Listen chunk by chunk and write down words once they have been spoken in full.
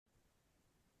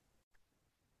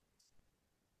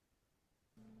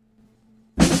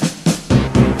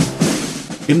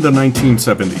In the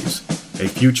 1970s, a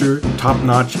future,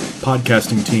 top-notch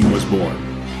podcasting team was born,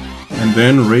 and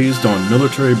then raised on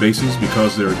military bases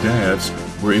because their dads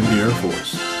were in the Air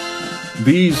Force.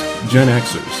 These Gen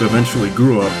Xers eventually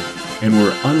grew up and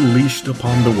were unleashed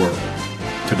upon the world.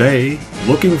 Today,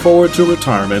 looking forward to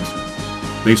retirement,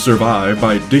 they survive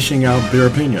by dishing out their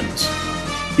opinions.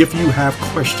 If you have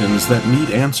questions that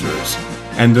need answers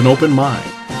and an open mind,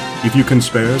 if you can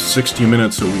spare 60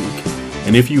 minutes a week,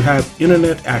 and if you have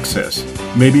internet access,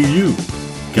 maybe you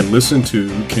can listen to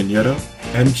Kenyatta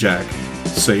and Jack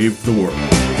Save the World.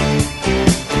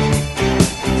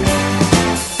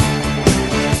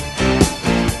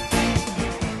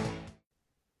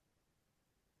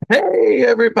 Hey,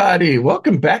 everybody.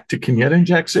 Welcome back to Kenyatta and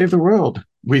Jack Save the World.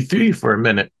 We threw you for a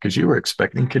minute because you were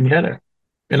expecting Kenyatta.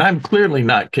 And I'm clearly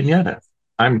not Kenyatta.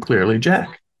 I'm clearly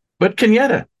Jack. But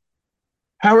Kenyatta,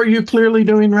 how are you clearly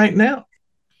doing right now?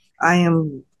 I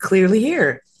am clearly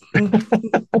here. Man,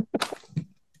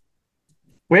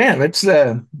 it's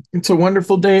a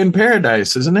wonderful day in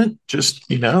paradise, isn't it? Just,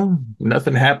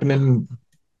 nothing happening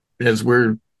as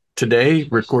we're today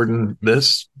recording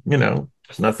this,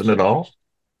 nothing at all.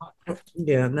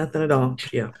 Yeah, nothing at all.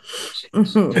 Yeah.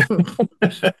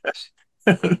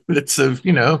 It's of,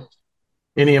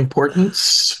 any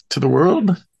importance to the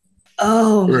world?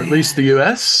 Oh, or at man. least the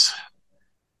US?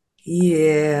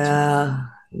 Yeah,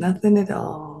 nothing at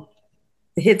all.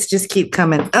 The hits just keep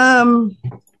coming.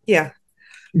 Yeah.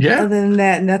 Yeah. Other than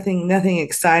that, nothing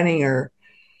exciting or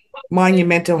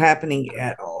monumental happening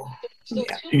at all.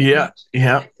 Yeah.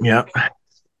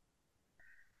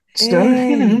 So,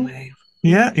 Anyway.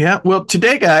 yeah. Well,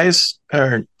 today, guys,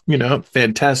 our,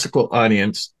 fantastical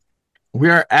audience, we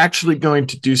are actually going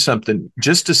to do something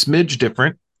just a smidge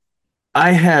different.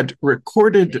 I had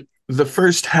recorded the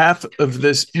first half of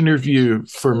this interview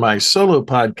for my solo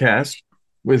podcast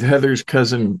with Heather's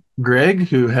cousin, Greg,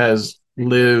 who has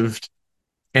lived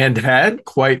and had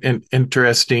quite an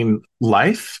interesting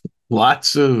life.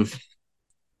 Lots of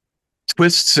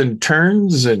twists and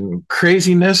turns and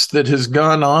craziness that has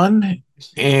gone on.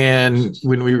 And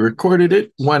when we recorded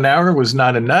it, 1 hour was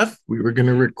not enough. We were going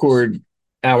to record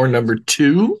hour number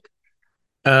 2.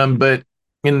 But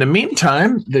in the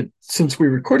meantime, that since we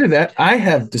recorded that, I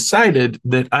have decided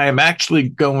that I am actually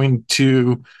going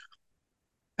to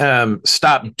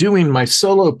stop doing my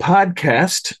solo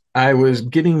podcast. I was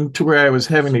getting to where I was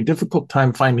having a difficult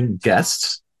time finding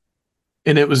guests,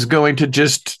 and it was going to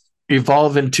just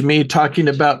evolve into me talking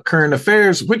about current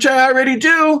affairs, which I already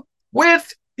do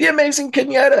with the amazing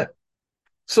Kenyatta.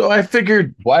 So I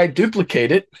figured, why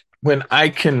duplicate it when I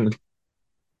can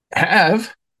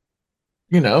have,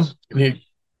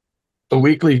 a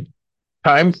weekly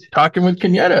time talking with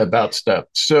Kenyatta about stuff.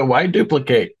 So why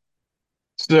duplicate?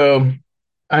 So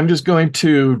I'm just going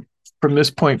to, from this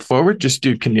point forward, just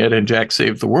do Kenyatta and Jack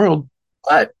Save the World.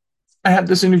 But I have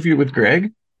this interview with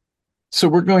Greg. So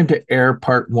we're going to air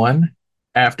part 1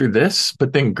 after this.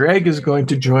 But then Greg is going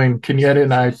to join Kenyatta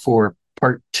and I for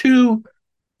part 2,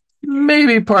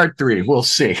 maybe part 3. We'll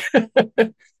see.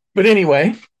 But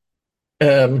anyway,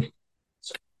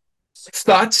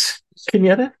 thoughts,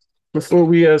 Kenyatta, before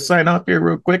we sign off here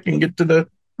real quick and get to the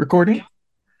recording?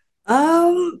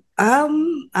 I'm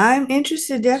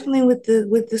interested definitely with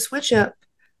the switch up.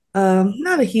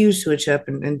 Not a huge switch up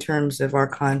in terms of our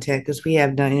content because we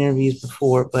have done interviews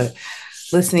before, but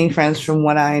listening friends, from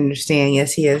what I understand,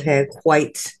 yes, he has had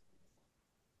quite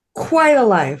a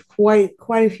life, quite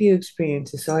a few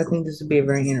experiences. So I think this would be a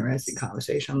very interesting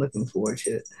conversation. I'm looking forward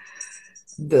to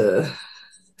the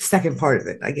second part of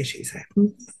it, I guess you could say.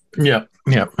 Yep.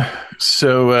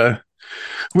 So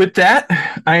with that,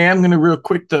 I am going to real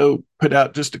quick, though, put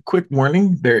out just a quick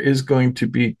warning. There is going to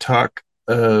be talk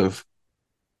of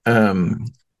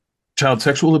child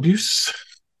sexual abuse,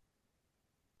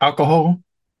 alcohol,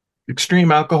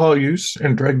 extreme alcohol use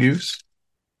and drug use.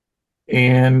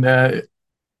 And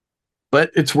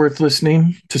but it's worth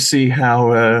listening to see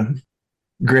how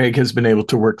Greg has been able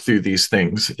to work through these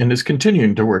things and is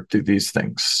continuing to work through these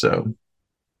things.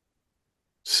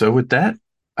 So with that,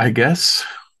 I guess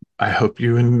I hope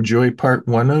you enjoy part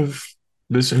 1 of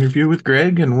this interview with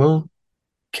Greg, and we'll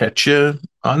catch you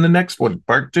on the next one,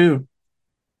 part 2.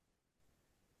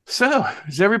 So,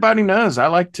 as everybody knows, I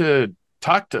like to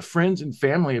talk to friends and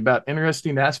family about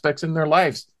interesting aspects in their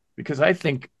lives because I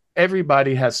think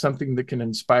everybody has something that can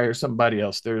inspire somebody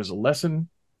else. There is a lesson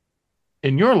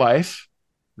in your life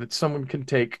that someone can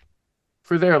take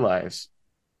for their lives.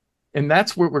 And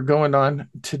that's what we're going on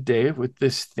today with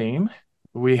this theme.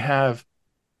 We have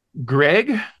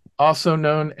Greg, also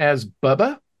known as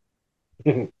Bubba,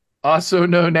 also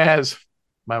known as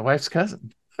my wife's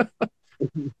cousin.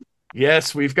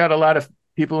 Yes, we've got a lot of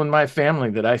people in my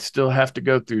family that I still have to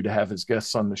go through to have as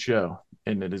guests on the show.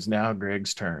 And it is now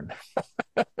Greg's turn.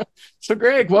 So,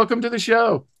 Greg, welcome to the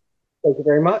show. Thank you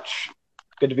very much.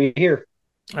 Good to be here.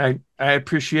 I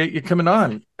appreciate you coming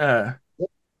on.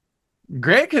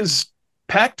 Greg has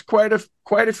packed quite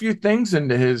a few things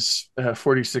into his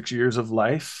 46 years of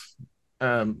life.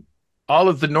 Um, all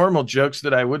of the normal jokes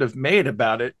that I would have made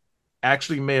about it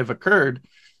actually may have occurred.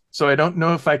 So I don't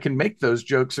know if I can make those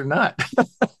jokes or not.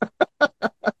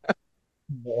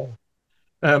 Yeah.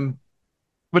 um,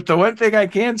 but the one thing I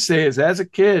can say is, as a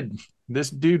kid, this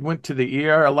dude went to the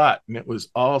ER a lot, and it was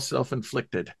all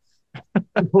self-inflicted.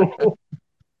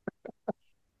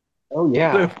 Oh So,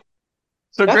 yeah,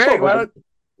 so that's Greg, what we're doing.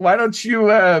 why don't you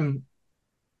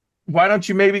why don't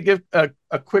you maybe give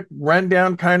a quick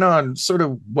rundown kind of on sort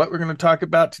of what we're going to talk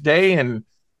about today, and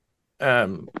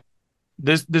um,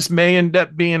 this may end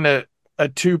up being a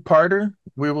two-parter.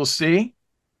 We will see,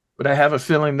 but I have a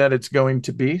feeling that it's going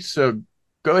to be. So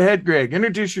go ahead, Greg.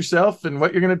 Introduce yourself and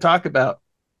what you're going to talk about.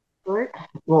 All right.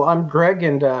 Well, I'm Greg,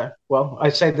 and well, I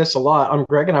say this a lot. I'm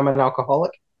Greg, and I'm an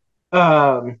alcoholic.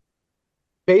 Um,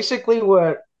 Basically,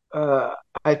 what uh,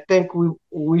 I think we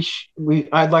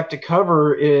I'd like to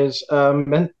cover is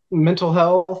mental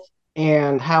health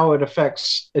and how it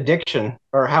affects addiction,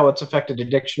 or how it's affected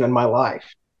addiction in my life.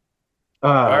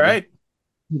 All Um, right.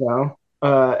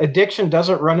 Addiction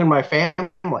doesn't run in my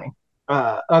family,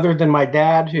 other than my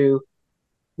dad, who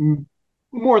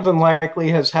more than likely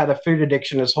has had a food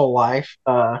addiction his whole life.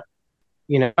 You Uh,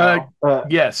 know, uh,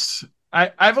 yes.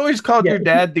 I've always called yeah, your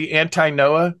dad the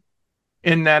anti-Noah,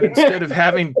 in that instead of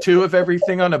having two of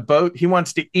everything on a boat, he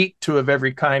wants to eat two of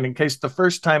every kind in case the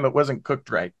first time it wasn't cooked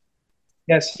right.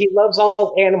 yes, he loves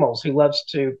all animals. He loves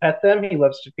to pet them. He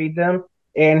loves to feed them,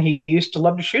 and he used to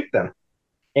love to shoot them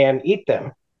and eat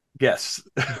them. Yes.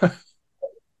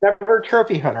 Never a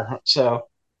trophy hunter, so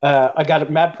I got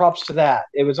mad props to that.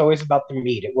 It was always about the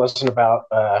meat. It wasn't about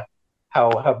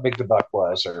how big the buck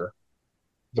was, or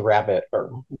the rabbit,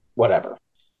 or whatever.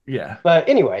 Yeah. But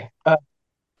anyway, like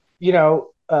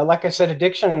I said,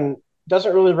 addiction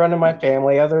doesn't really run in my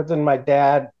family, other than my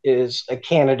dad is a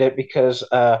candidate, because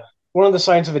one of the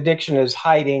signs of addiction is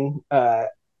hiding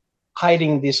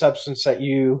the substance that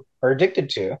you are addicted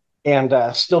to. And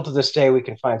still to this day, we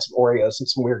can find some Oreos in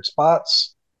some weird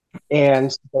spots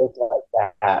and things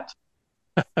like that.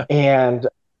 And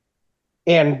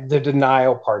the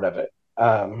denial part of it.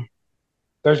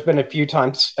 There's been a few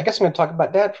times. I guess I'm going to talk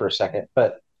about dad for a second,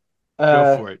 but Go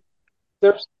uh, for it.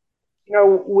 there's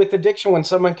with addiction, when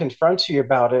someone confronts you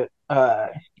about it,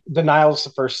 denial is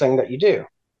the first thing that you do.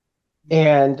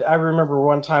 And I remember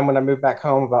one time when I moved back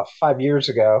home about 5 years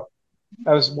ago,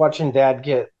 I was watching dad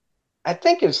get, I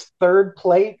think, his third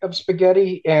plate of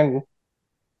spaghetti, and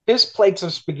his plates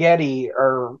of spaghetti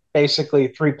are basically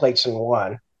three plates in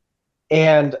one.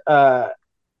 And, and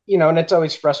it's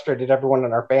always frustrated everyone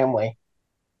in our family.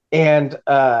 And,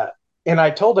 and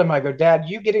I told him, I go, Dad,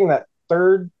 you getting that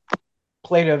third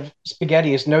plate of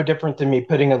spaghetti is no different than me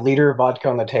putting a liter of vodka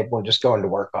on the table and just going to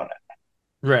work on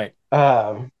Right.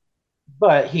 it.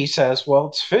 But he says, well,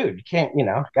 it's food. You can't,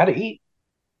 got to eat,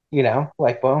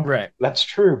 like, well, Right. that's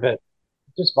true, but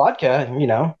just vodka,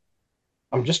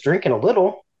 I'm just drinking a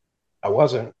little. I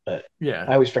wasn't, but Yeah.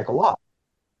 I always drink a lot.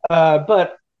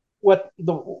 But what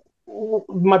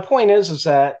my point is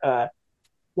that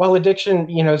while addiction,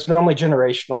 is normally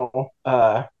generational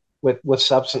with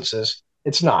substances,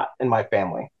 it's not in my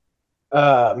family.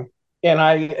 And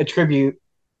I attribute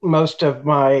most of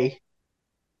my,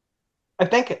 I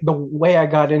think the way I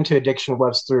got into addiction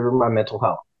was through my mental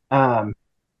health.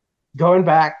 Going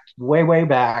back way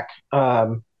back,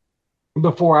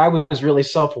 before I was really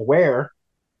self aware,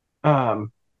 and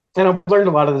I've learned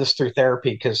a lot of this through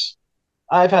therapy, because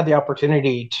I've had the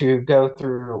opportunity to go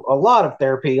through a lot of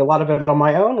therapy, a lot of it on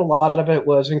my own, a lot of it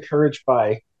was encouraged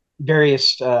by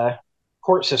various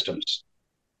court systems.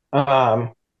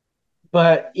 Um,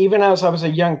 but even as I was a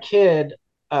young kid,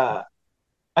 uh,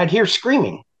 I'd hear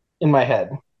screaming in my head.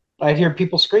 I'd hear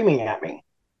people screaming at me,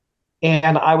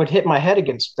 and I would hit my head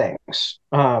against things.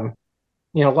 A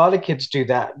lot of kids do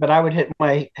that, but I would hit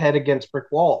my head against brick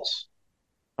walls.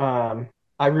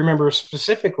 I remember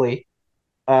specifically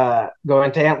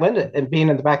going to Aunt Linda and being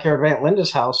in the backyard of Aunt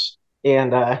Linda's house,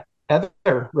 and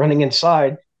Heather running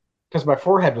inside because my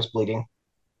forehead was bleeding.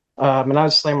 And I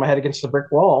was slamming my head against the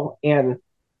brick wall. And,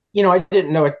 I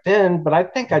didn't know it then, but I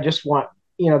think I just want,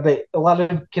 a lot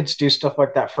of kids do stuff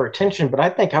like that for attention, but I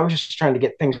think I was just trying to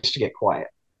get things to get quiet.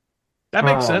 That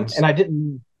makes And sense. I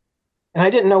didn't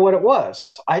know what it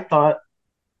was. I thought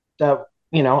that,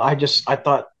 I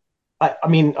thought I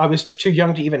mean, I was too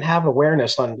young to even have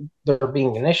awareness on there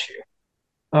being an issue.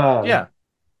 Um, Yeah.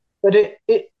 but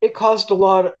it caused a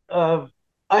lot of.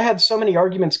 I had so many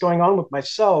arguments going on with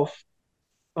myself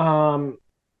um,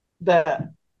 that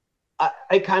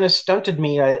I kind of stunted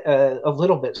me a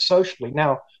little bit socially.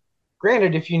 Now,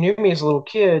 granted, if you knew me as a little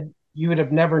kid, you would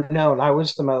have never known I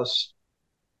was the most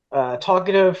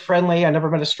talkative, friendly. I never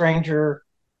met a stranger,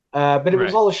 but it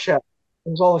was Right. all a show. It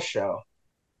was all a show.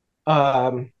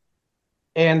 Um,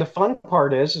 and the fun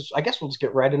part is I guess we'll just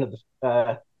get right into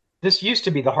the. This used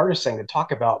to be the hardest thing to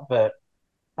talk about, but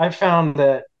I found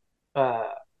that uh,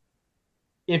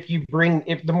 if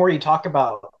the more you talk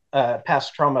about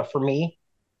past trauma for me,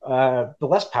 the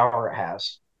less power it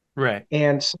has. Right.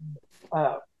 And so,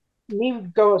 uh, me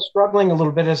go struggling a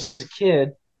little bit as a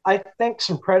kid, I think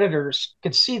some predators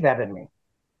could see that in me.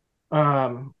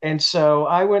 And so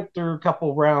I went through a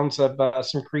couple rounds of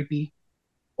some creepy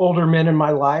older men in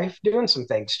my life doing some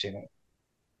things to me.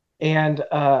 And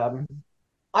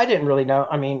I didn't really know.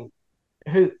 I mean,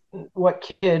 who,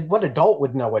 what kid, what adult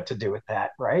would know what to do with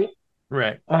that, right?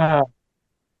 Right. Uh,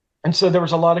 and so there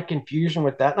was a lot of confusion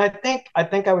with that. And I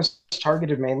think I was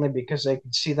targeted mainly because they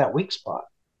could see that weak spot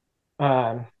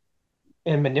um,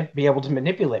 and be able to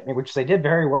manipulate me, which they did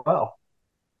very well.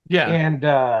 Yeah.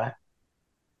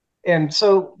 And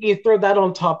so you throw that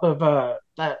on top of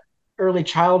that early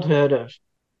childhood of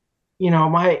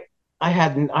my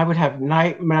I would have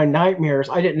my nightmares.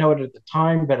 I didn't know it at the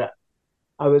time, but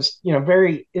I was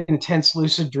very intense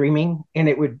lucid dreaming, and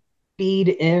it would feed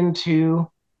into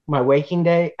my waking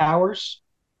day hours.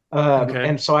 Okay.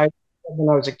 And so I when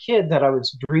I was a kid that I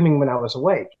was dreaming when I was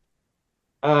awake.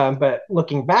 But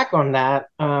looking back on that,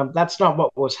 that's not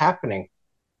what was happening.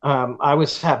 I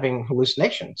was having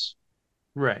hallucinations.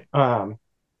 Right. Um,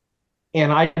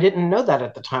 and I didn't know that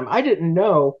at the time. I didn't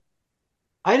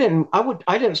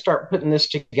start putting this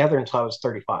together until I was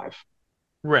 35.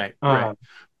 Right. Right. Um,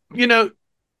 You know,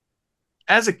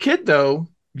 as a kid, though,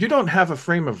 you don't have a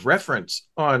frame of reference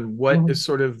on what mhm, is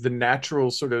sort of the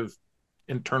natural sort of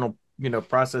internal,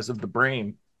 process of the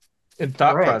brain and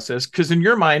thought right. process. Because in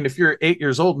your mind, if you're 8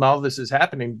 years old and all this is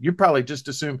happening, you probably just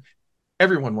assume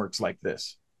everyone works like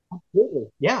this. Absolutely.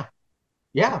 Yeah.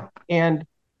 Yeah.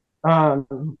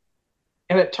 Um,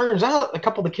 and it turns out a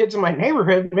couple of the kids in my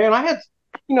neighborhood, man, I had,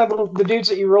 the dudes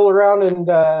that you roll around and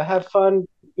have fun,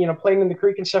 playing in the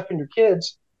creek and stuff and your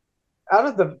kids. Out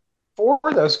of the four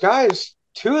of those guys,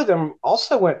 two of them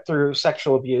also went through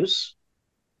sexual abuse.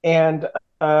 And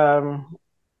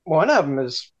one of them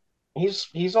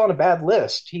he's on a bad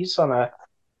list. He's on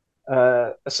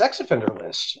a sex offender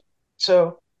list.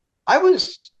 So I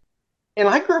was, and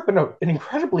I grew up in an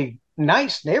incredibly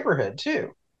nice neighborhood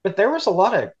too, but there was a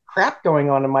lot of crap going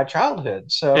on in my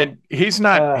childhood. So And he's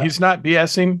not uh, he's not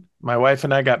BSing. My wife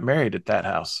and I got married at that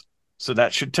house. So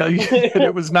that should tell you that yeah,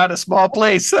 it was not a small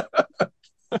place. I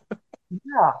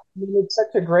mean, it's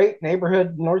such a great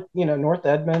neighborhood, North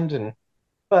Edmond, and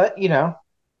but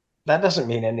that doesn't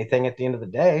mean anything at the end of the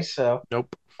day. So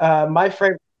Nope. my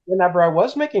friend, whenever I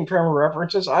was making trauma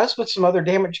references, I was with some other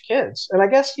damaged kids, and I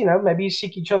guess maybe you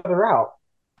seek each other out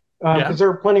Yeah. because there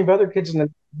were plenty of other kids in the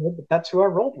neighborhood, but that's who I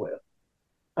rolled with.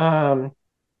 Um,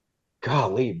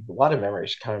 Golly, a lot of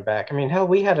memories coming back. I mean, hell,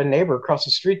 we had a neighbor across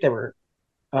the street that were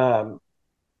um,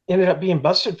 ended up being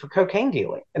busted for cocaine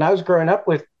dealing, and I was growing up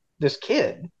with this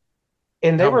kid,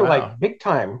 and they Oh were like wow. big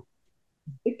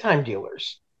time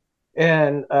dealers.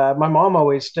 And my mom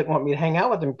always didn't want me to hang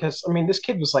out with him because I mean, this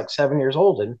kid was like 7 years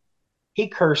old, and he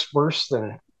cursed worse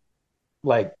than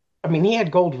like. I mean, he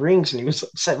had gold rings, and he was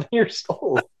like 7 years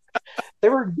old. They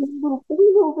were a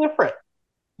little different.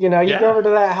 You go Yeah. over to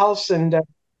that house and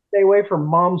stay away from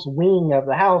mom's wing of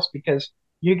the house because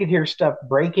you could hear stuff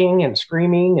breaking and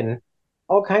screaming and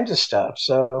all kinds of stuff.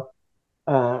 So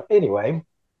anyway,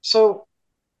 so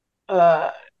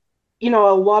uh, a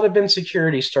lot of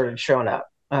insecurity started showing up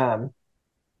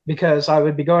because I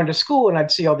would be going to school and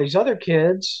I'd see all these other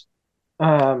kids.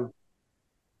 Um,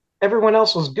 Everyone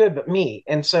else was good but me,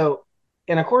 and so,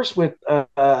 and of course, with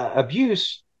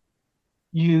abuse,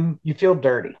 you feel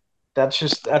dirty. That's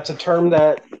a term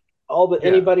that all the Yeah.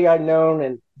 anybody I've known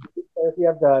and therapy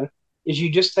I've done is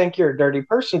you just think you're a dirty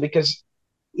person because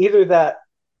either that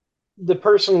the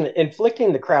person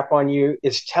inflicting the crap on you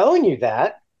is telling you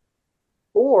that,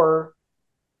 or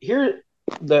here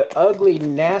the ugly,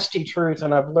 nasty truth.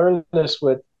 And I've learned this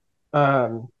with,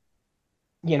 um,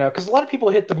 because a lot of people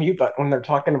hit the mute button when they're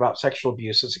talking about sexual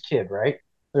abuse as a kid, right?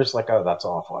 There's like, oh, that's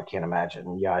awful. I can't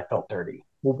imagine. Yeah, I felt dirty.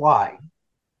 Well, why?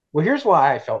 Well, here's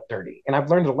why I felt dirty. And I've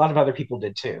learned that a lot of other people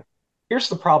did too. Here's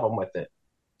the problem with it.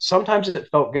 Sometimes it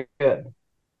felt good.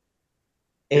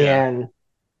 Yeah. And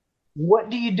what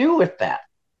do you do with that?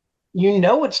 You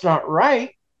know it's not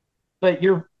right, but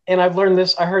and I've learned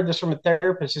this, I heard this from a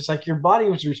therapist. It's like your body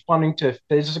was responding to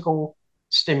physical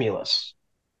stimulus.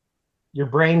 Your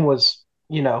brain was,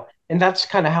 and that's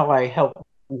kind of how I helped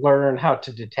learn how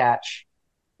to detach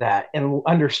that and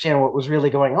understand what was really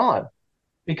going on.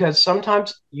 Because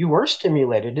sometimes you were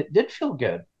stimulated, it did feel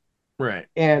good. Right.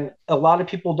 And a lot of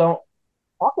people don't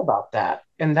talk about that.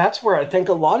 And that's where I think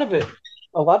a lot of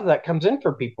that comes in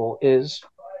for people is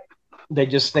they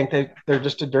just think they're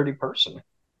just a dirty person.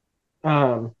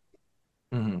 Um,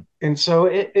 Mm-hmm. and so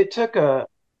it took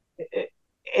it,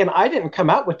 and I didn't come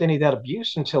out with any of that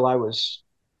abuse until I was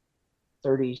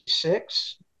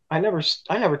 36. I never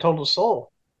told a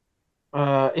soul.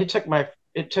 It took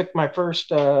my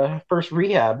first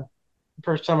rehab,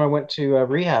 first time I went to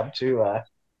rehab to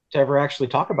ever actually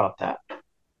talk about that.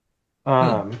 Hmm.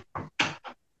 Um,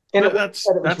 and it But wasn't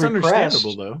that it was that's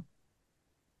understandable repressed. though.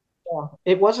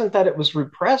 It wasn't that it was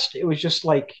repressed. It was just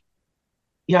like,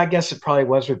 yeah, I guess it probably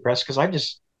was repressed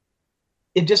because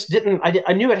it just didn't.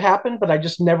 I knew it happened, but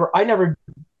I never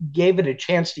gave it a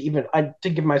chance to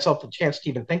give myself a chance to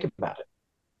even think about it.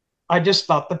 I just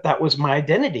thought that that was my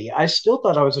identity. I still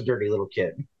thought I was a dirty little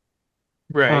kid.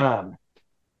 Right. Um,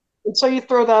 and so you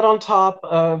throw that on top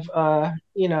of,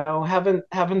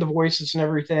 having the voices and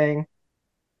everything.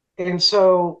 And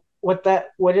so what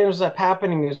ends up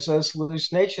happening is those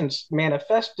hallucinations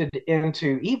manifested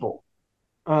into evil.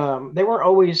 They weren't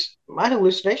always My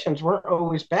hallucinations weren't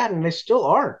always bad, and they still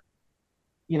aren't.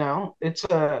 It's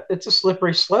a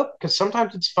slippery slope because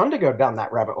sometimes it's fun to go down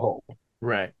that rabbit hole.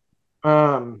 Right.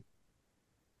 Um,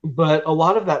 but a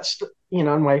lot of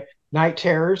my night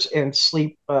terrors and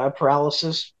sleep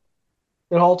paralysis,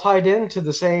 it all tied into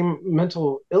the same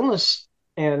mental illness.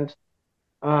 And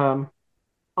um,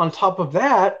 on top of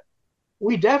that,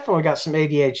 we definitely got some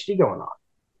ADHD going on.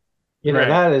 Right.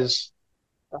 That is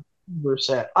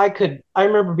percent. I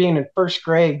remember being in first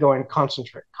grade going,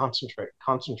 concentrate, concentrate,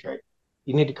 concentrate.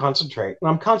 You need to concentrate. And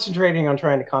I'm concentrating on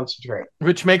trying to concentrate.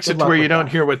 Which makes Good it to where luck you with don't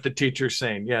that. hear what the teacher's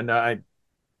saying. Yeah, no, I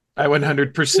Yeah,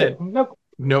 100% no,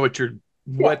 know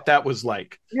yeah, what that was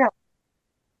like. yeah,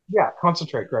 yeah.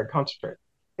 Concentrate, Greg, concentrate.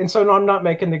 And so no, I'm not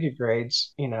making the good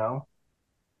grades,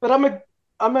 but I'm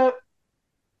a,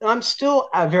 I'm still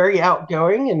very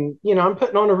outgoing, and I'm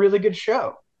putting on a really good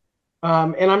show.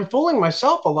 And I'm fooling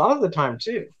myself a lot of the time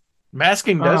too.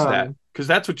 Masking does that Um, because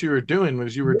that's what you were doing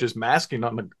was you were just masking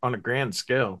on a grand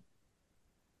scale.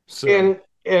 So, and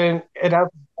an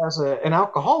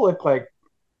alcoholic, like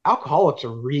alcoholics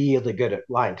are really good at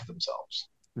lying to themselves.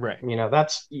 right.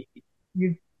 That's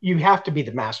you have to be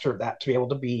the master of that to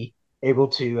be able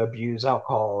to abuse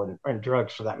alcohol and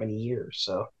drugs for that many years.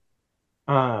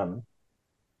 Um,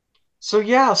 so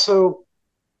yeah, so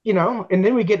and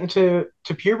then we get into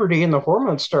puberty and the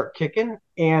hormones start kicking,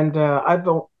 and I've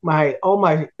my all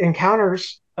my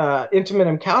encounters, intimate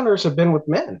encounters, have been with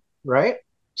men, right?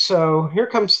 So here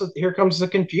comes the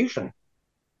confusion.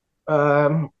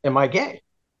 Am I gay?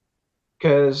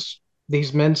 Because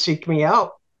these men seek me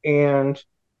out, and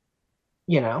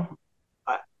you know,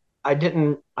 I, I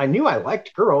knew I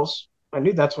liked girls. I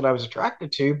knew that's what I was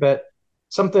attracted to, but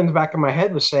something in the back of my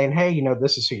head was saying, hey,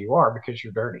 this is who you are because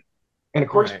you're dirty. And of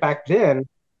course, Right. back then,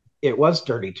 it was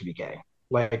dirty to be gay.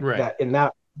 Like Right.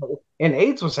 and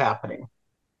AIDS was happening.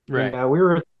 Right. We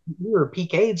were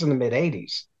peak AIDS in the mid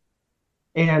 80s.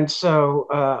 And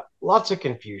so lots of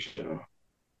confusion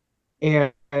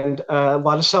and a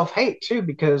lot of self hate too,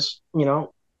 because,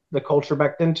 the culture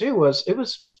back then too was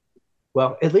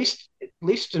well, at least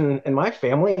in my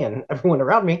family and everyone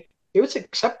around me, it was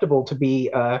acceptable to be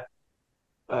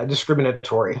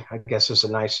discriminatory. I guess is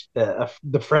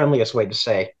the friendliest way to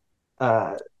say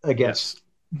Yes. against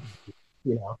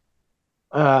you know.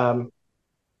 Um,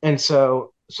 and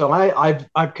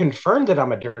I've confirmed that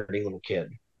I'm a dirty little kid,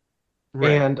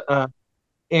 Right. and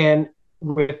and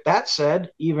with that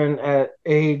said, even at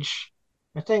age,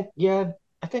 I think yeah,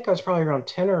 I think I was probably around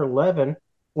 10 or 11.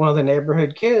 One of the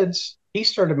neighborhood kids, he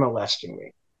started molesting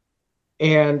me,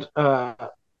 and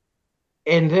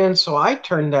then so I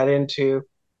turned that into,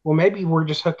 well, maybe we're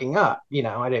just hooking up.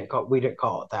 I didn't call we didn't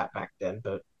call it that back then,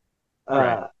 but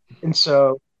Right. and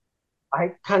so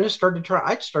I kind of started try.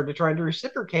 I started trying to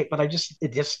reciprocate, but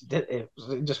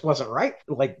it just wasn't right.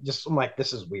 Like just I'm like,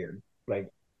 this is weird. Like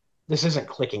this isn't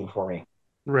clicking for me.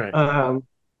 Right. Um,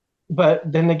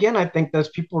 but then again, I think those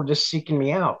people were just seeking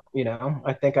me out.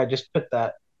 I think I just put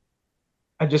that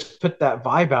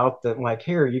vibe out that, like,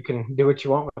 here, you can do what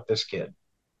you want with this kid.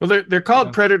 Well, they're You called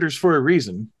know? predators for a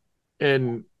reason,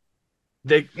 and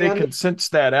they And can sense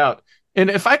that out. And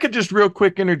if I could just real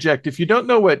quick interject, if you don't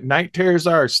know what night terrors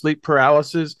are, or sleep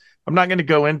paralysis, I'm not going to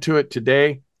go into it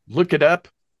today. Look it up.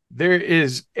 There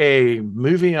is a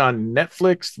movie on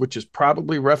Netflix, which is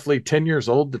probably roughly 10 years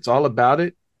old, that's all about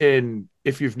it. And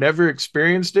if you've never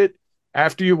experienced it,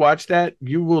 after you watch that,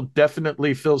 you will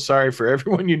definitely feel sorry for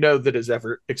everyone you know that has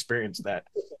ever experienced that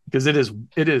because it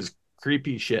is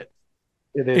creepy shit.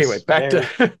 It Anyway, is back very,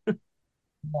 to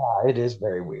yeah, it is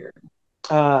very weird.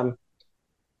 Um,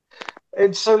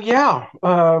 and so, yeah,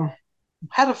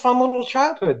 had a fun little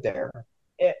childhood there.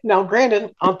 Now,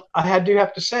 granted, I do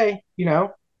have to say,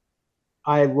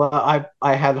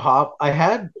 I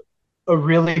had a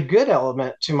really good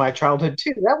element to my childhood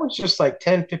too. That was just like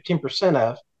 10-15%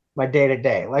 of my day to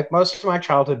day. Like most of my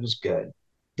childhood was good.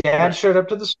 Dad right, showed up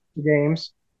to the school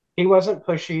games. He wasn't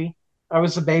pushy. I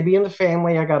was the baby in the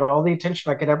family. I got all the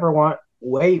attention I could ever want.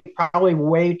 Probably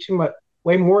way too much,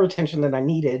 way more attention than I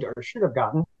needed or should have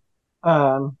gotten.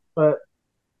 But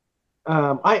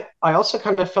I also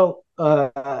kind of felt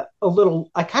a little.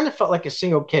 I kind of felt like a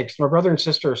single kid because my brother and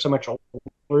sister are so much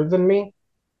older than me,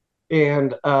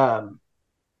 and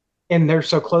they're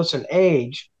so close in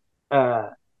age. Uh,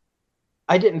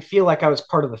 I didn't feel like I was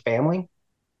part of the family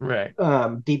right,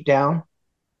 deep down.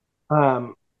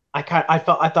 Um, I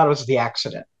thought it was the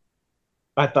accident.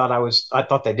 I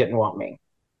thought they didn't want me,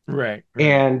 right, right.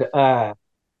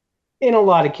 and a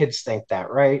lot of kids think that,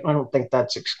 right? I don't think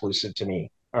that's exclusive to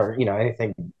me or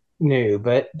anything new,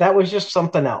 but that was just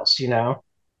something else.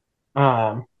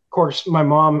 Of course, my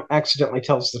mom accidentally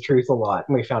tells the truth a lot,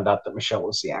 and we found out that Michelle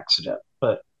was the accident,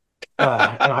 but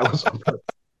and I was on purpose.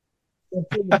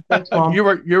 Thanks, mom. You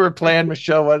were playing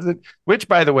Michelle, was it? Which,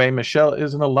 by the way, Michelle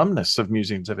is an alumnus of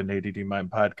Musings of an ADD Mind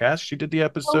podcast. She did the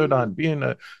episode on being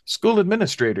a school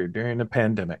administrator during the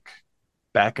pandemic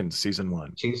back in season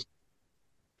one. She's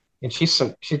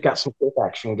she's got some quick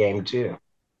action game too.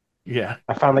 Yeah,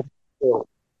 I finally.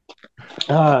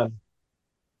 Um,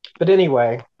 but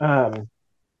anyway,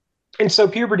 and so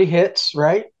puberty hits,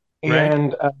 right? right,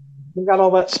 And we got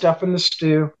all that stuff in the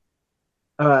stew.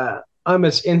 I'm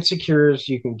as insecure as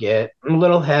you can get. I'm a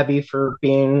little heavy for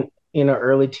being,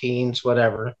 early teens,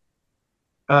 whatever.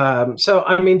 So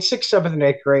I mean, sixth, seventh, and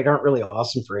eighth grade aren't really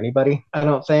awesome for anybody, I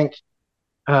don't think.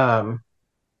 Um,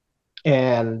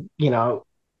 and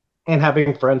and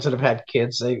having friends that have had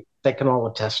kids, they can all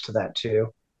attest to that too.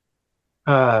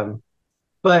 Um,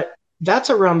 but that's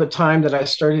around the time that I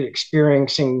started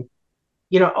experiencing,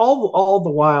 all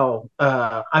the while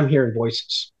I'm hearing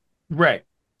voices, right,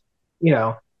 you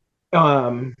know,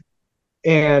 um,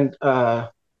 and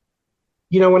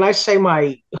when I say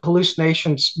my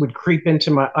hallucinations would creep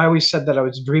into I always said that I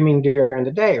was dreaming during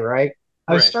the day, right?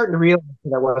 I was right, starting to realize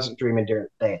that I wasn't dreaming during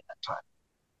the day at that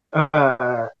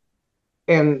time,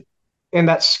 and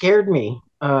that scared me.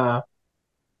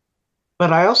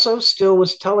 But I also still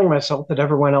was telling myself that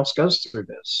everyone else goes through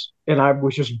this, and I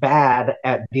was just bad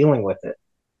at dealing with it.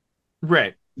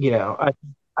 right,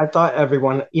 I thought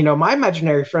everyone, my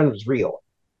imaginary friend was real,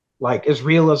 like as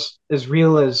real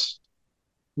as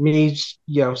me,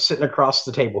 sitting across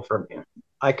the table from you.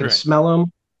 I can right, smell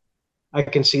them. I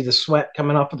can see the sweat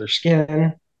coming off of their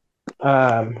skin.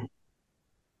 Um,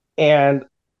 and,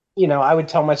 I would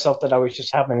tell myself that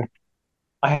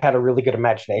I had a really good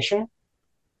imagination.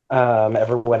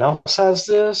 Everyone else has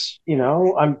this,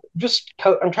 I'm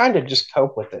trying to just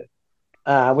cope with it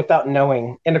without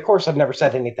knowing. And of course, I've never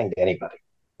said anything to anybody.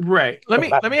 right. Let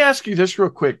me ask you this real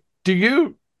quick. Do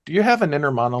you have an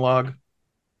inner monologue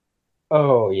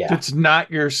Oh, yeah. that's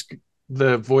not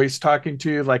the voice talking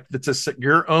to you, like that's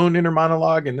your own inner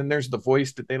monologue, and then there's the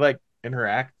voice that they like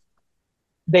interact?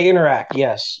 They interact,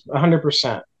 yes,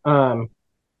 100%.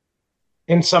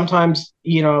 And sometimes,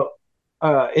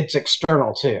 it's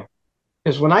external too.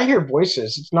 Because when I hear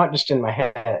voices, it's not just in my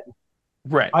head.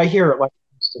 Right, I hear it like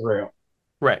across the room.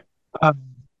 right, Um,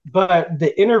 but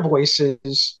the inner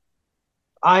voices,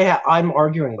 I'm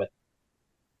arguing with,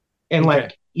 and okay,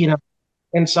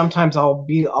 and sometimes I'll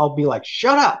be like,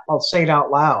 "Shut up!" I'll say it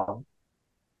out loud,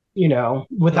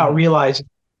 without mhm, realizing,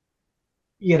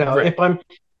 right, if I'm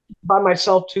by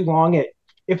myself too long,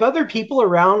 if other people are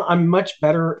around, I'm much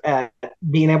better at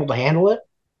being able to handle it,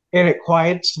 and it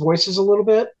quiets voices a little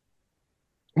bit.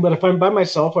 But if I'm by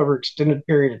myself over extended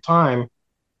period of time,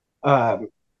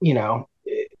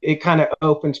 it kind of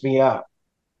opens me up.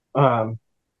 Um,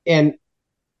 and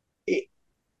it,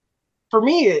 for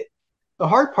me, the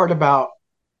hard part about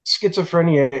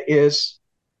schizophrenia is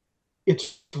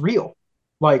it's real.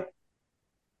 Like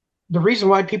the reason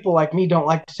why people like me don't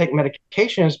like to take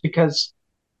medication is because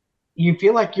you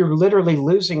feel like you're literally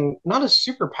losing not a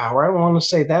superpower. I don't want to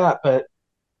say that, but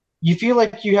you feel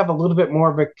like you have a little bit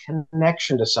more of a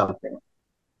connection to something.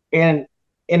 And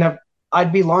and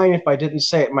I'd be lying if I didn't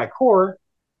say at my core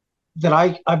that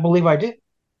I believe I do.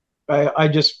 I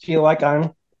just feel like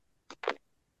I'm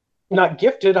not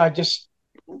gifted. I just,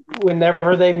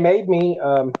 whenever they made me,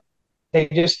 they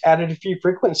just added a few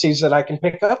frequencies that I can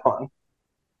pick up on.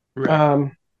 Right.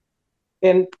 Um,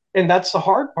 and and that's the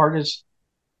hard part, is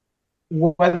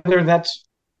whether that's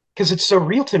because it's so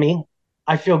real to me.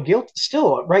 I feel guilt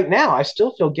still right now. I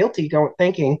still feel guilty going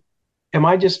thinking, am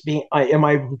I just being, am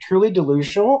I truly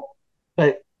delusional?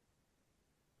 But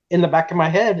in the back of my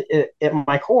head, at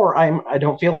my core, I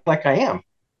don't feel like I am.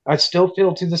 I still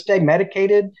feel to this day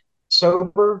medicated,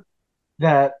 sober,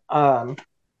 that that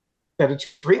it's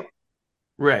real,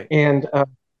 Right. and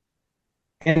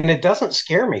it doesn't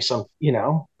scare me. So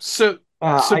so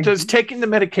I does taking the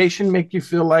medication make you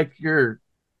feel like you're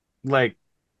like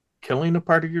killing a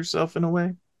part of yourself in a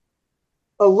way?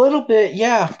 a little bit,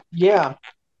 yeah, yeah.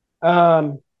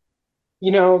 Um,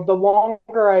 the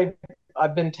longer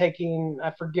I've been taking,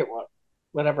 I forget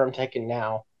whatever I'm taking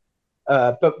now.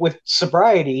 But with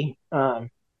sobriety, the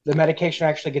medication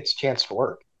actually gets a chance to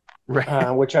work,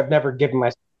 Right. which I've never given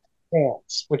myself a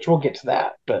chance. Which we'll get to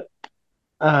that, but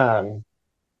um,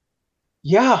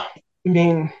 yeah, I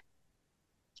mean,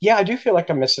 yeah, I do feel like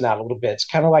I'm missing out a little bit. It's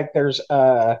kind of like there's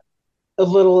a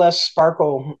little less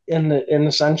sparkle in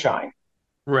the sunshine.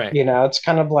 Right. It's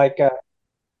kind of like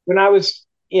when I was,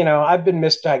 I've been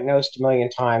misdiagnosed a million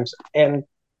times, and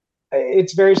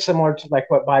it's very similar to like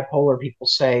what bipolar people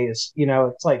say is,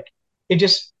 it's like it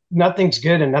just nothing's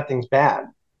good and nothing's bad.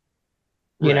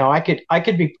 Right. I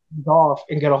could be off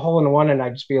and get a hole in one, and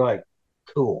I'd just be like,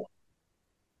 cool,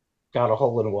 got a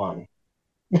hole in one.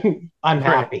 I'm Right.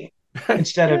 happy,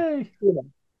 instead of Yay.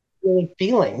 really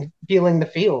feeling the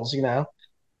feels. So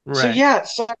Right. yeah, it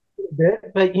sucks a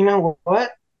bit, but you know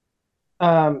what?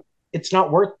 Um, it's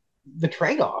not worth the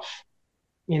trade-off.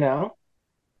 You know,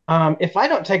 if I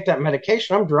don't take that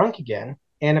medication, I'm drunk again,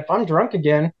 and if I'm drunk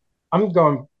again, I'm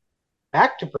going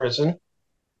back to prison,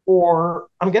 or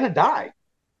I'm gonna die.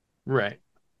 Right.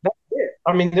 That's it.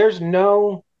 I mean, there's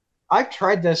no. I've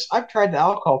tried this. I've tried the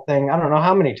alcohol thing. I don't know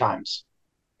how many times,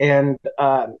 and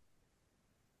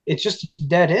it's just a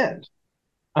dead end.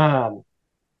 Um,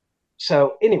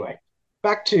 so anyway,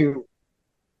 back to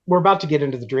we're about to get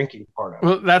into the drinking part of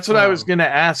Well, that's it. what I was going to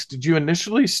ask. Did you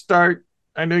initially start?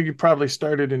 I know you probably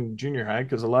started in junior high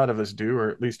because a lot of us do, or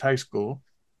at least high school.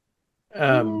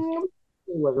 Um,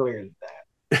 Mm, earlier than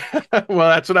that. well,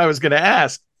 that's what I was going to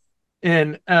ask.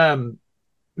 And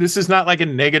this is not like a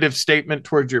negative statement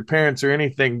towards your parents or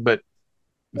anything, but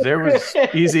there was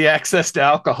easy access to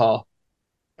alcohol.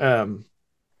 Um,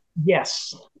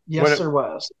 Yes, yes, what there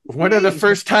was. one of the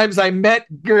first times I met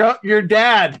your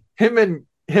dad, him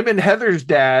and Heather's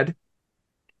dad,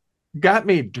 got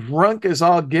me drunk as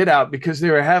all get out because they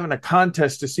were having a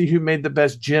contest to see who made the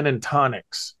best gin and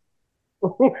tonics,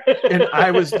 and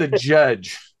I was the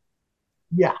judge.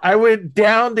 Yeah. I went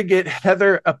down to get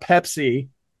Heather a Pepsi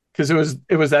because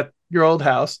it was at your old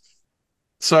house.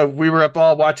 So we were up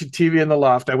all watching TV in the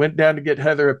loft. I went down to get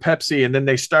Heather a Pepsi, and then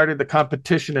they started the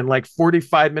competition. And like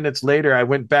 45 minutes later, I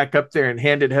went back up there and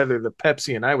handed Heather the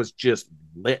Pepsi, and I was just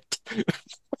lit.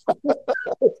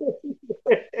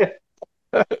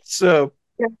 So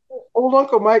Yeah. Old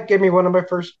Uncle Mike gave me my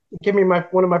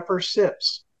one of my first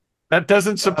sips. that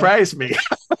doesn't Uh, surprise me.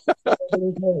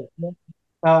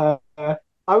 uh,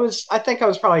 I think I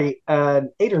was probably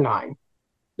 8 or 9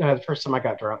 the first time I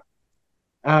got drunk.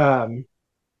 Um,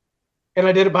 and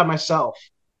I did it by myself.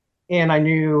 And I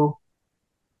knew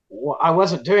I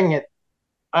wasn't doing it.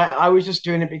 I was just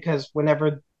doing it because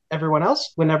whenever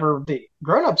the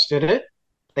grown-ups did it,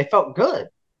 they felt good.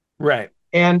 Right.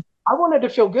 And I wanted to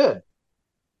feel good.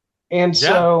 And Yeah.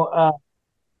 so,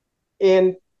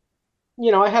 and,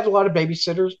 I had a lot of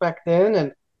babysitters back then.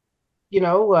 And, you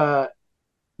know, uh,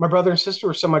 my brother and sister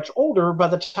were so much older. By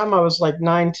the time I was like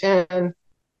 9, 10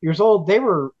 years old, they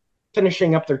were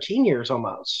finishing up their teen years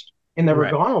almost, and they were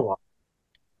Right. gone a lot.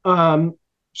 Um,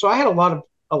 so I had a lot of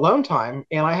alone time,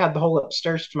 and I had the whole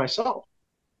upstairs to myself.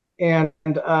 And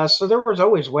so there was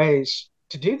always ways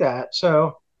to do that.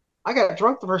 So I got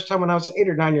drunk the first time when I was 8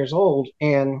 or 9 years old,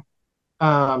 and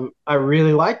I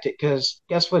really liked it because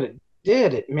guess what it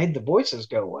did? It made the voices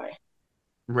go away,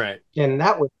 Right. and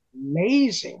that was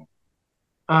amazing.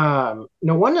 No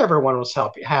wonder everyone was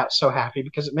so happy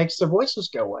because it makes their voices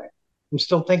go away. I'm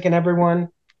still thinking everyone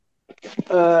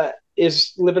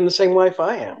is living the same life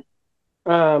I am.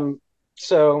 Um,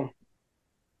 so,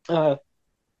 uh,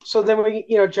 so then we,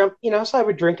 jump, so I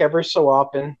would drink every so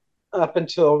often up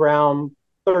until around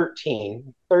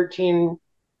 13.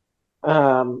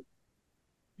 Um,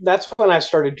 that's when I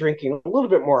started drinking a little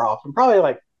bit more often, probably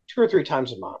like 2 or 3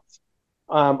 times a month.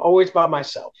 Always by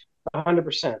myself,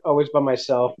 100%, always by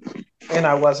myself. And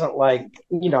I wasn't like,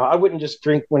 I wouldn't just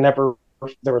drink whenever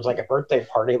there was like a birthday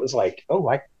party. It was like, oh,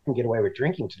 I can get away with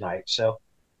drinking tonight, so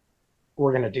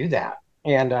we're gonna do that.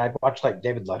 And I'd watch like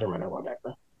David Letterman or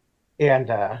whatever, and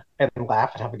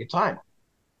laugh and have a good time.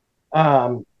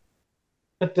 Um,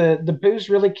 but the booze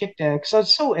really kicked in because I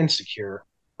was so insecure.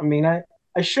 I mean, I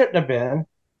shouldn't have been.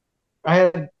 I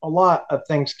had a lot of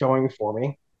things going for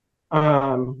me.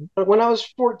 But when I was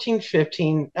 14,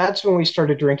 15, that's when we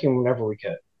started drinking whenever we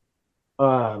could.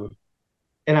 Um,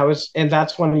 and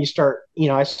that's when I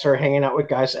started hanging out with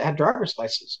guys that had driver's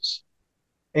licenses.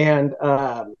 And,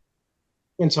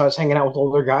 and so I was hanging out with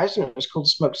older guys, and it was cool to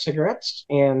smoke cigarettes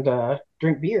and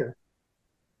drink beer.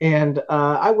 And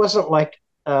I wasn't like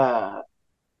uh,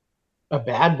 a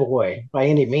bad boy by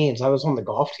any means. I was on the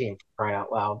golf team for crying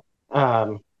out loud.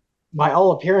 Um, by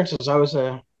all appearances, I was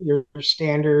your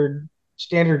standard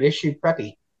issue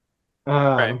preppy.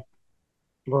 Right. Um,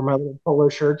 wore my little polo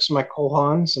shirts, my Cole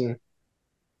Haans, and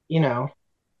you know,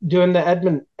 doing the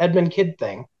Edmund kid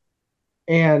thing.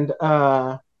 And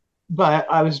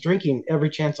but I was drinking every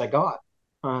chance I got.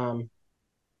 Um,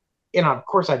 and of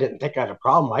course, I didn't think I had a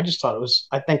problem. I just thought it was.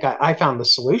 I think I found the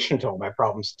solution to all my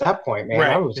problems at that point. Man,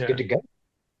 I Right. was good Yeah. to go.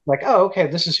 Like, oh, okay,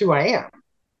 this is who I am.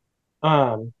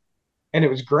 Um, and it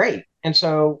was great. And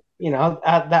so,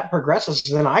 that progresses.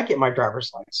 Then I get my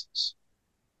driver's license,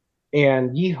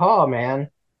 and yeehaw, man.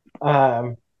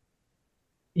 Um,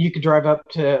 you could drive up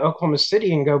to Oklahoma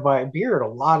City and go buy a beer at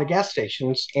a lot of gas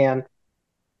stations, and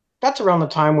that's around the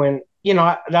time when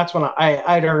that's when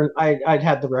I'd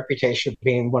had the reputation of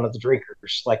being one of the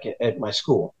drinkers, like at my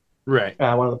school. Right.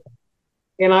 One of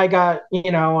and I got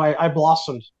I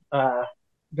blossomed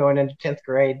going into 10th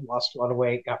grade, lost a lot of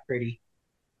weight, got pretty,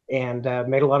 and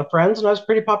made a lot of friends, and I was a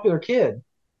pretty popular kid.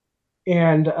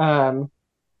 And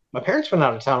my parents went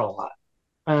out of town a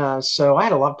lot, so I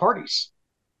had a lot of parties.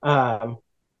 Um,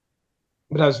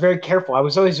 but I was very careful. I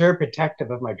was always very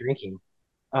protective of my drinking.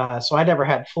 So I never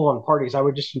had full on parties. I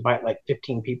would just invite like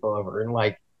 15 people over, and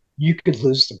like you could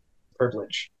lose the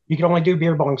privilege. You could only do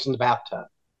beer bongs in the bathtub.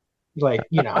 Like,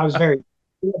 I was very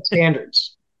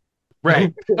standards.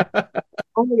 Right.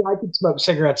 Only I could smoke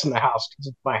cigarettes in the house because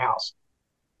it's my house.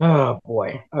 Oh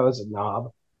boy, I was a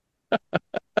knob.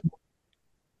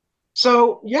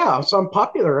 So yeah, so I'm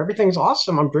popular. Everything's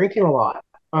awesome. I'm drinking a lot.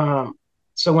 Um,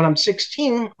 so when I'm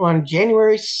 16 on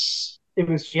it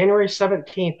was January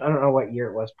 17th. I don't know what year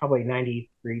it was. Probably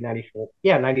 93, 94.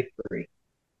 Yeah, 93.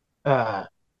 Uh,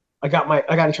 I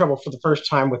got in trouble for the first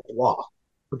time with the law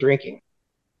for drinking.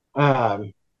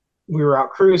 Um, we were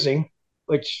out cruising,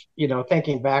 which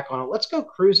thinking back on it, let's go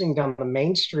cruising down the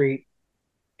main street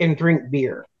and drink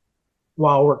beer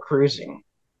while we're cruising,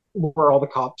 where all the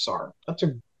cops are. That's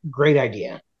a great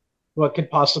idea. What could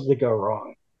possibly go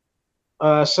wrong?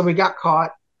 So we got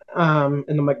caught in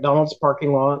the McDonald's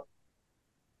parking lot.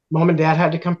 Mom and dad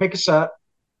had to come pick us up.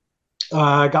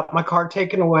 I got my car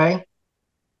taken away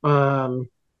um,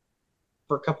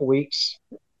 for a couple weeks.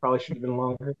 Probably should have been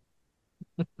longer.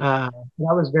 I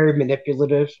was very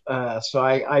manipulative, so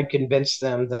I convinced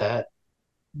them that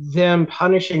them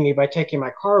punishing me by taking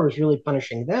my car was really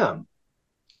punishing them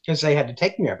because they had to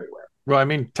take me everywhere. Well, I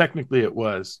mean, technically it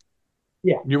was.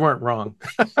 Yeah, You weren't wrong.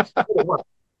 it worked.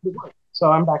 It worked.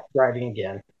 So I'm back to driving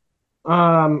again.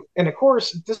 And of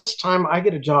course, at this time, I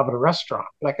get a job at a restaurant.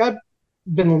 Like I've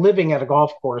been living at a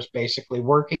golf course, basically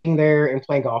working there and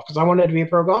playing golf because I wanted to be a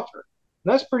pro golfer.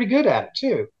 And I was pretty good at it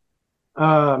too.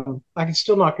 I could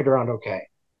still knock it around okay.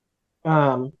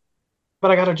 Um, but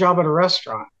I got a job at a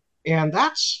restaurant, and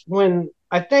that's when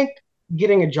I think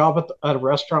getting a job at a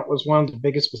restaurant was one of the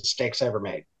biggest mistakes I ever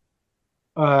made.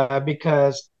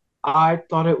 Because I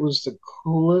thought it was the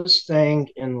coolest thing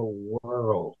in the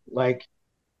world. Like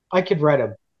I could write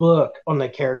a book on the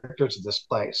characters of this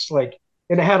place. Like,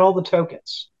 and it had all the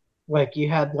tokens. Like you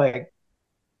had like,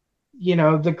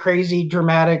 the crazy,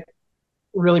 dramatic,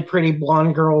 really pretty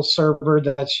blonde girl server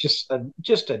that's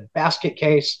just a basket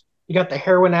case. You got the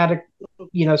heroin addict,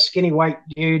 skinny white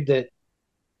dude that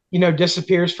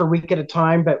disappears for a week at a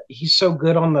time, but he's so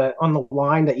good on the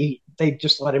line that they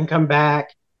just let him come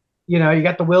back. You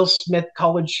got the Will Smith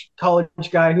college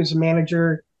guy who's a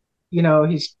manager.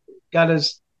 He's got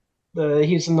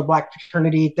he's in the black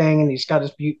fraternity thing, and he's got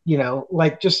his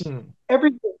like just Hmm.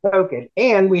 everything token.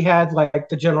 And we had like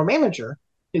the general manager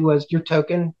who was your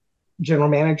token general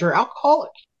manager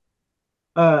alcoholic.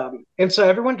 And so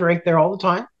everyone drank there all the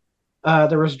time.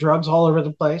 There was drugs all over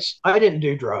the place. I didn't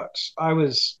do drugs. I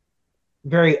was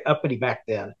very uppity back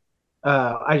then.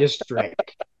 I just drank,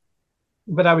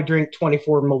 but I would drink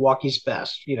 24 Milwaukee's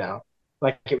Best,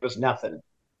 like it was nothing.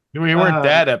 We weren't Um,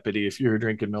 that uppity if you were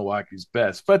drinking Milwaukee's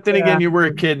Best, but then yeah, again, you were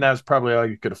a kid, and that was probably all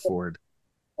you could afford.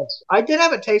 I did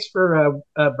have a taste for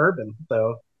bourbon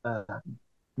though,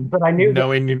 but I knew that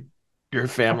Knowing your I couldn't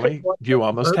family, water you down the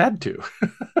almost bourbon. had to.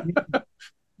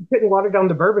 You couldn't water down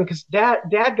the bourbon because dad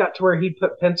got to where he'd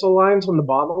put pencil lines on the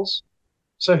bottles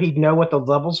so he'd know what the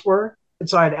levels were, and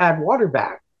so I'd add water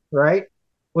back, right?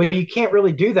 Well, you can't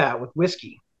really do that with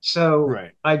whiskey, so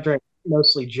Right. I drank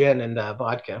mostly gin and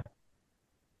vodka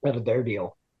out of their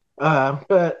deal.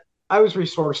 But I was a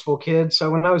resourceful kid, so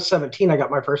when I was 17, I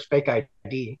got my first fake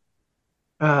ID,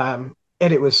 and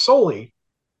it was solely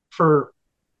for.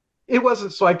 It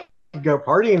wasn't so I could go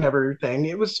partying and everything.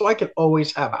 It was so I could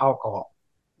always have alcohol.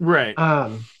 Right.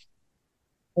 Um,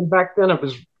 and back then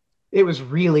it was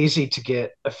real easy to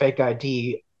get a fake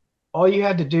ID. All you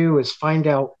had to do is find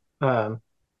out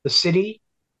the city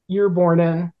you were born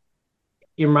in,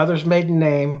 your mother's maiden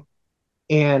name,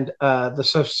 and the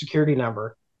social security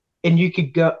number, and you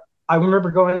could go. I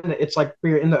remember going. It's like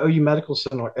we're in the OU Medical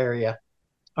Center area,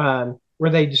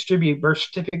 where they distribute birth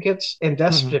certificates and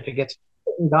death Hmm. certificates.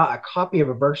 And got a copy of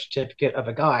a birth certificate of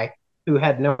a guy who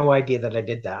had no idea that I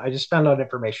did that. I just found out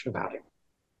information about him,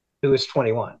 who was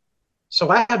 21. So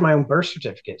I had my own birth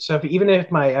certificate. So even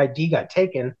if my ID got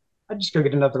taken, I'd just go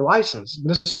get another license.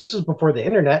 This is before the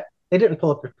internet. They didn't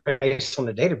pull up your face on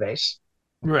the database,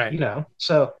 Right.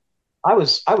 So I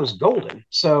was golden.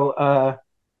 So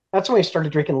that's when I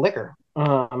started drinking liquor.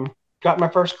 Got my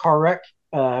first car wreck.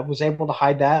 Was able to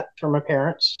hide that from my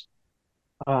parents.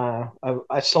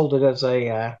 I sold it as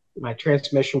a my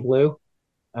transmission blew.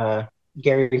 Uh,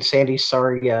 Gary and Sandy,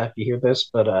 sorry if you hear this,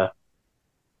 but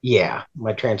yeah,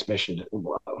 my transmission didn't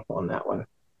blow on that one.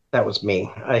 That was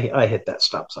me. I hit that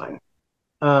stop sign.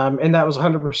 And that was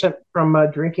 100%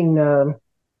 from drinking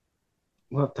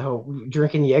what the hell,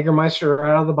 drinking Jägermeister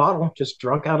out of the bottle, just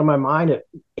drunk out of my mind at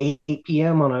 8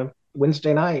 p.m. on a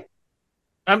Wednesday night.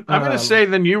 I'm going to Um, say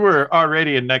then you were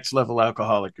already a next level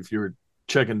alcoholic if you were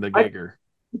chugging the I Geiger.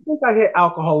 think I hit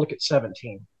alcoholic at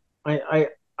 17.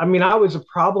 I mean, I was a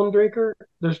problem drinker.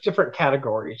 There's different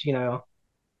categories,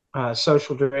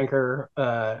 social drinker,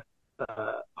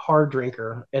 hard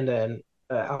drinker, and then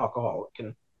alcoholic.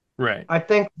 And Right. I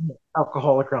think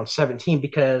alcoholic around 17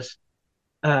 because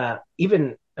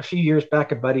even a few years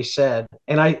back, a buddy said,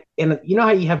 and you know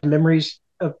how you have memories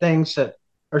of things that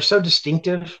are so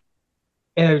distinctive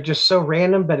and are just so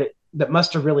random, but that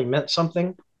must have really meant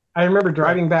something. I remember Right.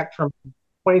 driving back from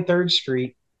 23rd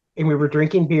Street and we were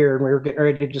drinking beer and we were getting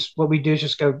ready to just what we do is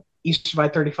just go east of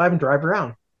I-35 and drive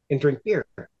around and drink beer.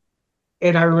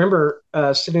 And I remember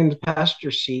sitting in the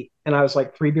passenger seat and I was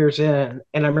like 3 beers in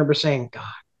and I remember saying, God,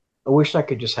 I wish I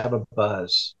could just have a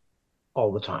buzz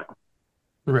all the time.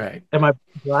 Right. And my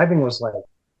driving was like,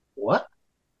 what?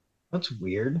 That's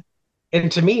weird.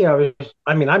 And to me, I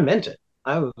mean, I meant it.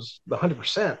 I was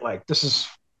 100% like,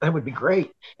 that would be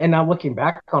great. And now looking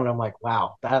back on it, I'm like,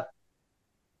 wow, that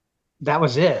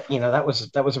was it. That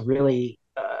was a really,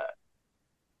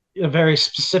 a very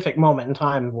specific moment in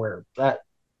time where that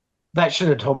should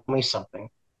have told me something.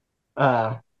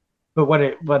 Uh, but what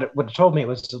it told me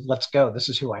was, let's go. This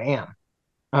is who I am.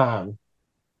 Um,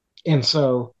 and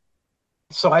so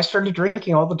I started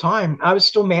drinking all the time. I was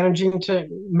still managing to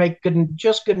make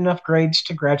just good enough grades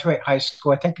to graduate high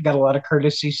school. I think I got a lot of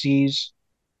courtesy C's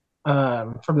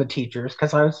from the teachers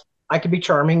because I could be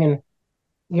charming,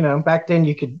 and back then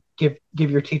you could give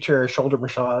your teacher a shoulder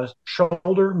massage.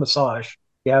 Shoulder massage.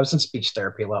 Yeah, I was in speech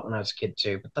therapy a lot when I was a kid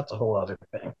too, but that's a whole other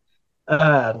thing.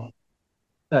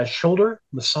 Uh, Shoulder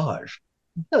massage.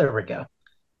 There we go.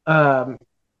 Um,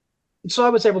 so I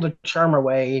was able to charm my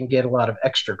way and get a lot of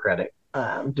extra credit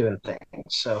doing things.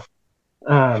 So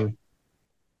um,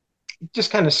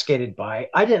 just kind of skated by.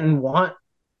 I didn't want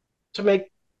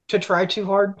to try too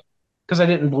hard because I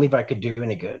didn't believe I could do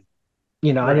any good.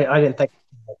 Right. I didn't think I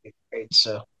would be great.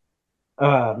 So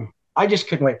I just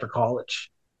couldn't wait for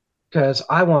college because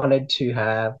I wanted to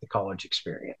have the college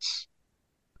experience.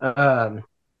 Um,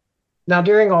 Now,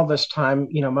 during all this time,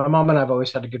 my mom and I've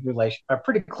always had a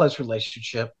pretty close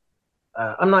relationship.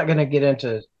 I'm not going to get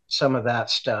into some of that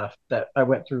stuff that I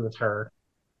went through with her.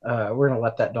 We're going to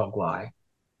let that dog lie.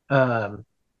 Um,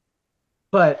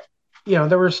 but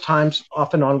there was times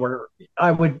off and on where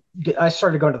I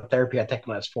started going to therapy. I think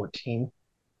when I was 14,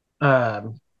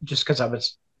 just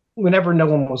because whenever no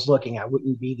one was looking, I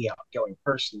wouldn't be the outgoing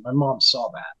person. My mom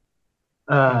saw that,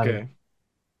 Okay.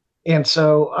 and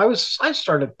so I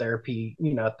started therapy,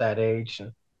 at that age,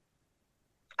 and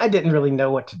I didn't really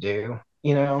know what to do.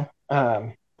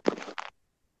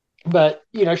 But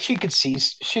she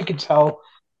could tell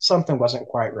something wasn't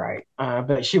quite right,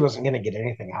 but she wasn't going to get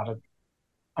anything out of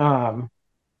it.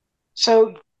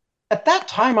 So at that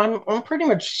time, I'm pretty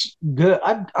much good.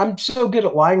 I'm so good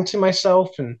at lying to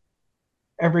myself and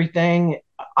everything.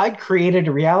 I created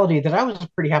a reality that I was a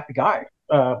pretty happy guy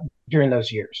during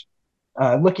those years.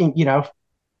 Looking,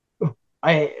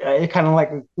 I kind of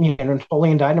like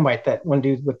Napoleon Dynamite, that one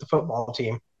dude with the football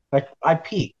team. Like I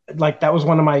peaked. Like that was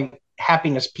one of my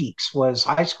happiness peaks was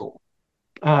high school.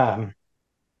 Um,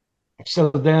 so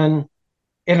then,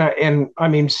 and I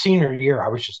mean senior year, I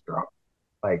was just drunk,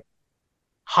 like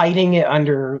hiding it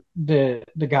under the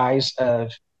guise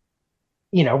of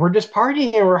we're just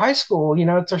partying and we're high school.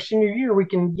 It's our senior year. We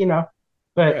can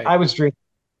but Right. I was drinking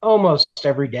almost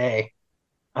every day.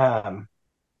 Um,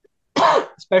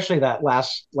 especially that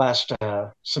last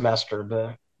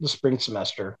semester, the spring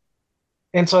semester.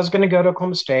 And so I was going to go to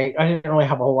Oklahoma State. I didn't really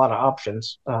have a whole lot of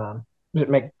options. Didn't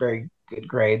make very good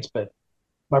grades, but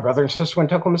my brother and sister went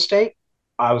to Oklahoma State.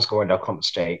 I was going to Oklahoma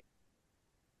State.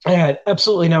 I had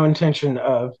absolutely no intention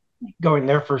of going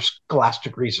there for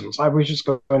scholastic reasons. I was just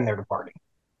going there to party.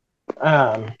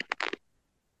 Um,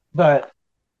 but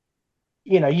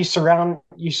you surround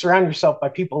yourself by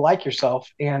people like yourself,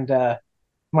 and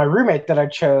my roommate that I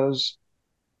chose,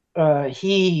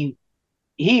 he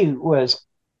was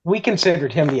we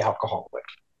considered him the alcoholic,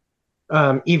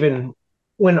 even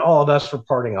when all of us were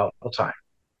partying all the time.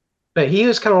 But he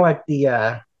was kind of like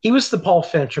he was the Paul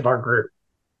Finch of our group.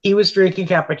 He was drinking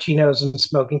cappuccinos and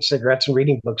smoking cigarettes and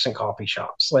reading books in coffee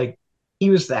shops. Like he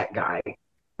was that guy.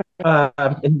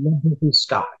 And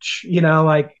scotch,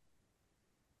 like.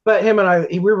 But him and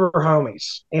we were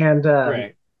homies, and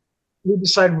Right. we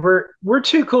decided we're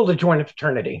too cool to join a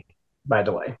fraternity. By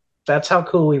the way, that's how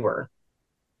cool we were.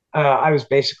 I was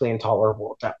basically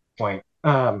intolerable at that point.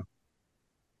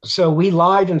 So we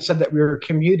lied and said that we were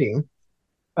commuting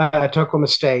to Oklahoma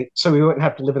State so we wouldn't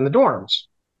have to live in the dorms.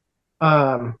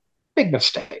 Um, Big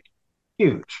mistake,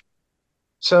 huge.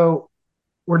 So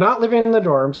we're not living in the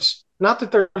dorms. Not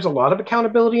that there's a lot of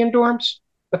accountability in dorms,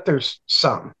 but there's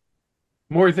some.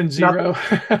 More than Not zero.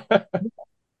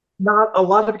 not a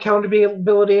lot of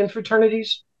accountability in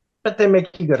fraternities, but they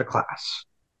make you go to class.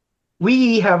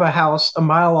 We have a house a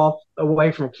mile off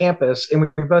away from campus, and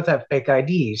we both have fake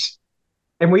IDs,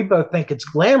 and we both think it's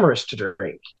glamorous to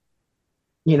drink.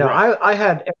 Right. I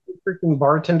had every freaking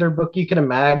bartender book you can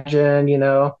imagine.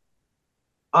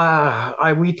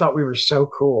 I we thought we were so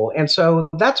cool, and so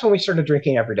that's when we started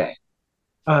drinking every day.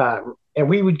 And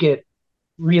we would get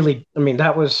really. I mean,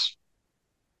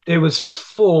 it was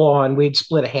full on. We'd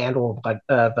split a handle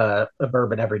of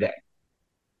bourbon every day,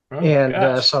 Oh my and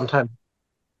gosh. sometimes.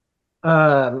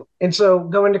 And so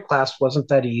going to class wasn't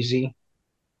that easy.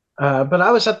 But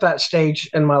I was at that stage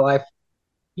in my life.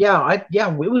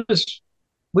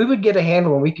 We would get a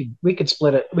handle and we could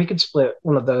split it. We could split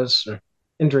one of those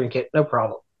and drink it, no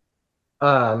problem.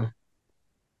 Um,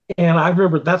 and I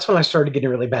remember that's when I started getting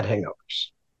really bad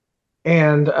hangovers.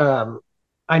 And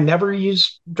I never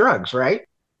used drugs, right?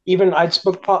 Even I'd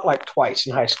smoked pot like twice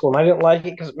in high school, and I didn't like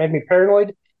it because it made me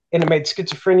paranoid, and it made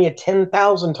schizophrenia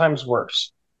 10,000 times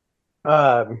worse.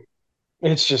 Um,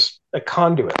 it's just a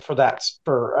conduit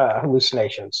for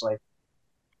hallucinations, like,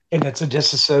 and it's a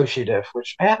dissociative,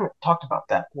 which I haven't talked about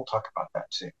that. We'll talk about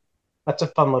that too. That's a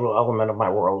fun little element of my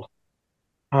world.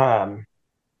 Um,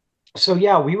 so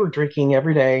yeah, we were drinking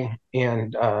every day,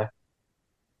 and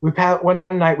we had one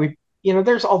night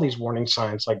there's all these warning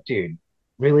signs, like, dude,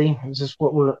 really, is this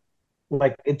what we're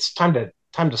like? It's time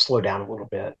to slow down a little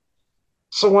bit.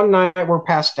 So one night we're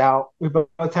passed out. We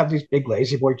both have these big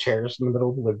lazy boy chairs in the middle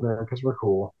of the living room because we're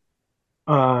cool.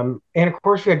 And of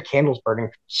course we had candles burning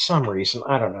for some reason.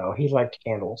 I don't know. He liked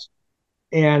candles.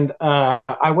 And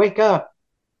I wake up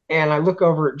and I look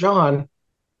over at John,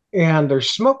 and there's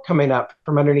smoke coming up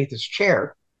from underneath his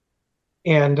chair.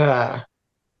 And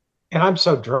I'm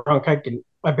so drunk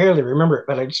I barely remember it,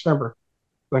 but I just remember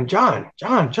going, John,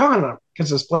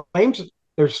 because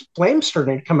there's flames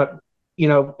starting to come up,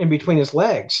 in between his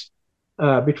legs,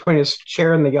 between his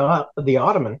chair and the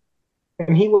ottoman.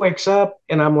 And he wakes up,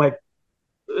 and I'm like,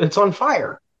 it's on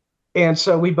fire. And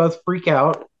so we both freak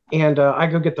out, and I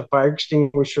go get the fire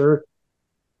extinguisher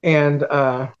and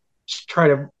try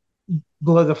to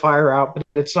blow the fire out, but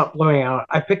it's not blowing out.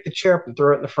 I pick the chair up and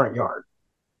throw it in the front yard,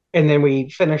 and then we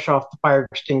finish off the fire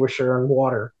extinguisher and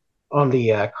water on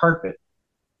the carpet.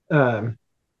 Um,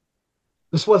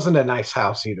 this wasn't a nice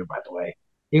house either, by the way.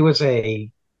 It was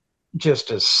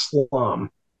just a slum,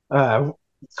 uh,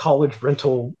 college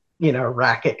rental,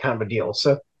 racket kind of a deal.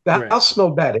 So the Right. house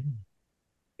smelled bad,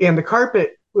 and the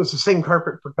carpet was the same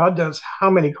carpet for God knows how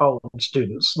many college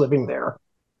students living there.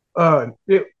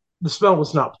 The smell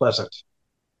was not pleasant.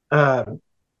 Um,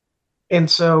 and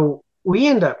so we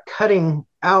end up cutting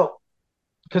out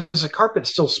because the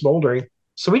carpet's still smoldering.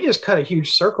 So we just cut a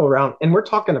huge circle around, and we're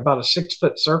talking about a 6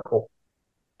 foot circle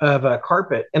of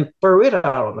carpet and throw it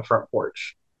out on the front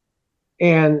porch.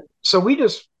 And so we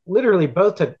just literally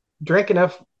both had drank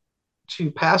enough to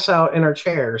pass out in our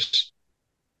chairs,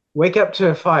 wake up to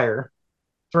a fire,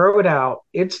 throw it out.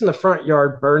 It's in the front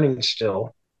yard burning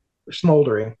still,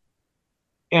 smoldering.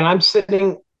 And I'm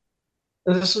sitting,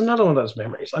 and this is another one of those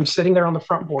memories. I'm sitting there on the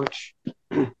front porch.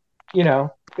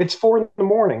 It's 4 in the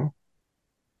morning.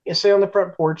 You sit on the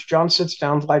front porch. John sits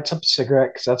down, lights up a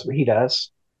cigarette because that's what he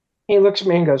does. He looks at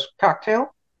me and goes,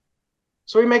 "Cocktail?"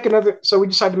 So we make another. So we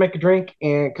decide to make a drink,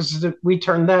 and because we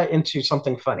turn that into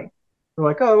something funny. We're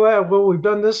like, "Oh well, we've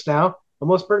done this now.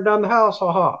 Almost burnt down the house,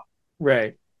 haha."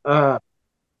 Right. Uh,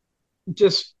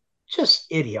 just,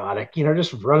 just idiotic,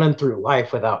 just running through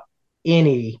life without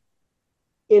any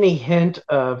any hint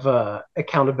of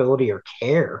accountability or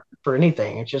care for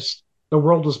anything. It's just the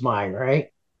world was mine, right?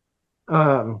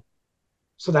 Um,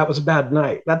 so that was a bad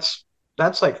night. That's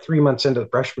like 3 months into the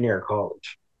freshman year of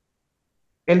college,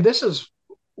 and this is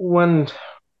when,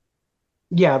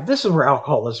 yeah, this is where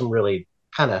alcoholism really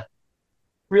kind of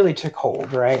really took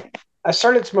hold, right? I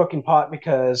started smoking pot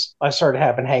because I started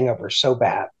having hangovers so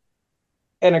bad.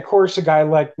 And of course, a guy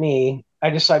like me,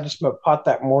 I decided to smoke pot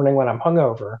that morning when I'm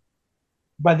hungover.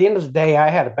 By the end of the day, I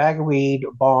had a bag of weed,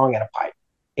 a bong, and a pipe.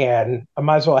 And I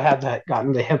might as well have that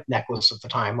gotten the hemp necklace at the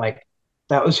time. Like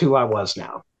that was who I was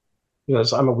now.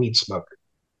 Because I'm a weed smoker.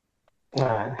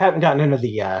 Haven't gotten into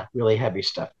the really heavy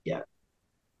stuff yet.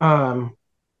 Um,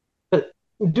 but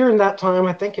during that time,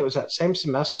 I think it was that same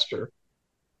semester,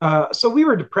 so we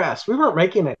were depressed. We weren't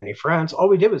making any friends. All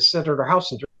we did was sit at our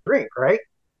house and drink. Right?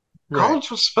 Right.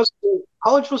 College was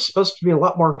supposed to be a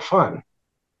lot more fun.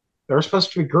 There were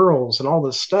supposed to be girls and all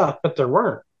this stuff, but there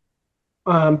weren't.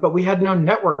 But we had no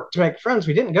network to make friends.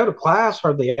 We didn't go to class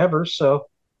hardly ever, so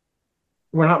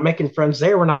we're not making friends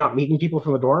there. We're not meeting people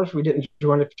from the dorms. We didn't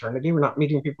join a fraternity. We're not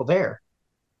meeting people there.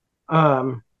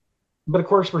 Um, but of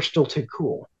course, we're still too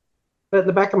cool. But at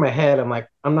the back of my head, I'm like,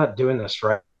 I'm not doing this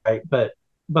right. Right? But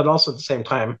also at the same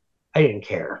time, I didn't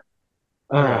care.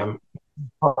 Right. Um,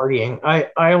 Partying,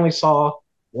 I only saw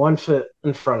 1 foot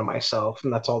in front of myself,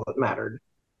 and that's all that mattered.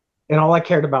 And all I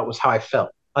cared about was how I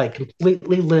felt. I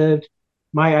completely lived.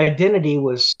 My identity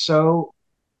was so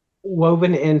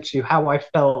woven into how I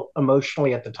felt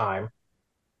emotionally at the time,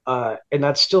 and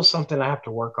that's still something I have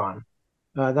to work on.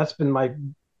 That's been my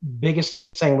biggest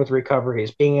thing with recovery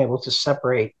is being able to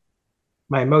separate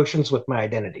my emotions with my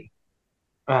identity.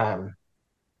 Um,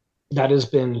 that has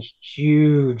been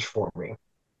huge for me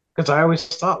because I always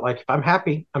thought like if I'm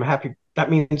happy, I'm happy. That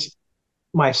means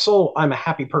my soul, I'm a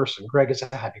happy person. Greg is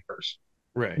a happy person,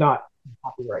 Right. not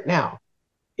happy right now.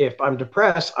 If I'm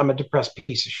depressed, I'm a depressed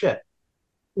piece of shit.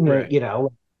 Right.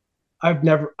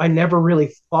 I never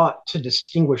really thought to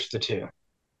distinguish the two.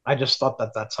 I just thought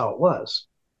that that's how it was,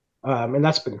 and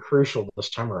that's been crucial this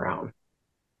time around.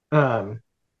 Um,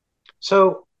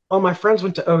 so all my friends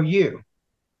went to OU,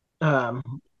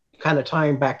 um, kind of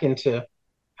tying back into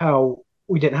how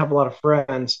we didn't have a lot of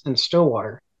friends in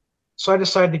Stillwater. So I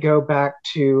decided to go back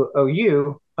to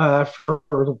OU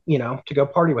to go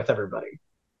party with everybody.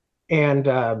 And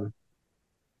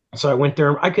so I went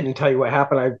there. I couldn't tell you what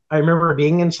happened. I remember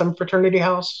being in some fraternity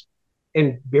house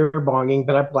and beer bonging,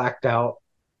 but I blacked out.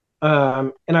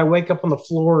 And I wake up on the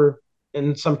floor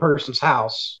in some person's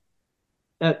house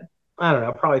at, I don't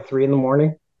know, probably 3 in the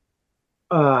morning.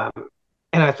 Um,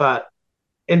 and I thought,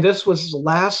 and this was the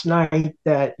last night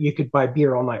that you could buy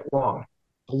beer all night long.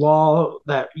 The law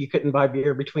that you couldn't buy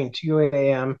beer between 2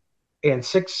 a.m. and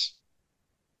 8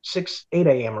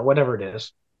 a.m. or whatever it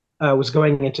is was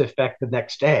going into effect the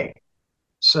next day.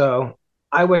 So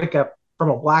I wake up from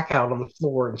a blackout on the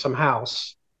floor in some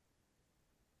house.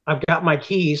 I've got my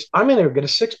keys. I'm going to get a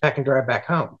 6 pack and drive back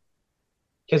home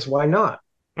because why not?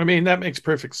 I mean, that makes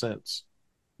perfect sense.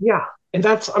 Yeah. And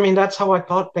that's how I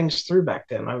thought things through back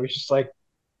then. I was just like,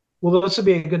 well, this would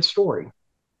be a good story.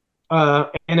 And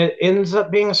it ends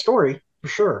up being a story for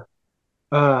sure.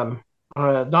 Not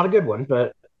a good one,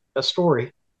 but a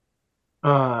story.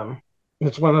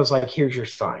 It's one of those like, here's your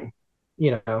sign,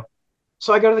 you know.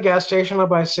 So I go to the gas station, I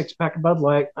buy a 6 pack of Bud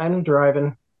Light. I'm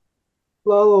driving,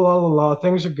 la la la la la.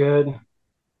 Things are good.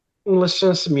 I'm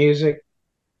listening to some music.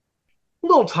 A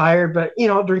little tired, but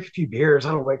I'll drink a few beers.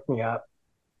 That'll wake me up.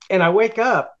 And I wake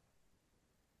up.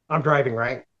 I'm driving,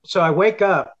 right? So I wake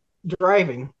up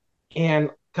driving,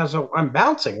 and because I'm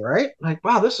bouncing, right? Like,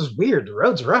 wow, this is weird. The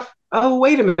road's rough. Oh,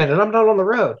 wait a minute, I'm not on the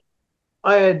road.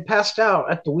 I had passed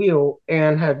out at the wheel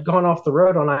and had gone off the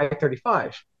road on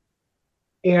I-35.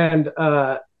 And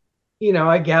I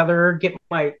gather,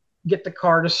 get the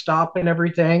car to stop and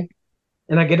everything,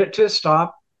 and I get it to a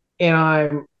stop, and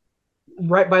I'm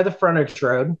right by the frontage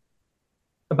road,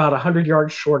 about 100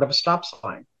 yards short of a stop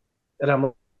sign. And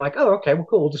I'm like, oh, okay, well,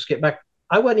 cool. We'll just get back.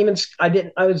 I wasn't even. I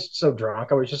didn't. I was so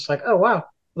drunk. I was just like, oh wow,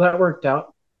 well, that worked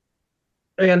out.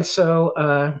 And so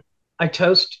I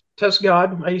toast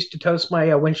God. I used to toast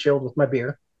my windshield with my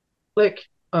beer. Click.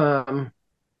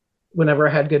 Whenever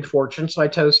I had good fortune, so I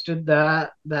toasted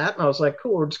that, and I was like,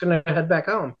 cool. We're just gonna head back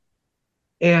home.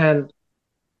 And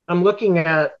I'm looking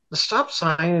at the stop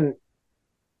sign,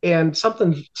 and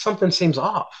something seems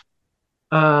off.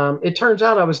 It turns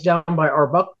out I was down by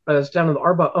Arbuckle. I was down in the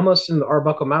Arbuckle, almost in the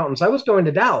Arbuckle Mountains. I was going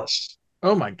to Dallas.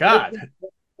 Oh my I God.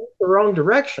 went the wrong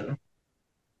direction.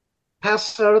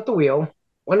 Passed out at the wheel.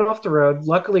 Went off the road.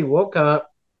 Luckily, woke up.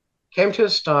 Came to a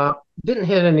stop. Didn't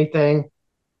hit anything.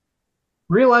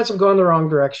 Realize I'm going the wrong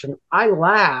direction. I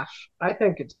laugh. I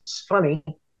think it's funny.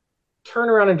 Turn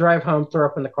around and drive home. Throw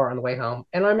up in the car on the way home,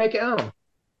 and I make it home.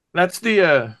 That's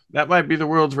the that might be the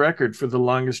world's record for the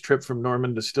longest trip from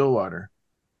Norman to Stillwater.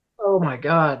 Oh my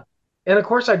god! And of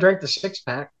course, I drank the 6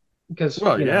 pack because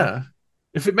Well, yeah.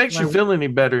 If it makes you my feel any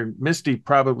better, Misty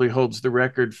probably holds the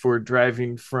record for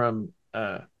driving from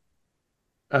a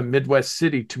Midwest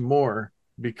city to Moore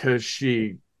because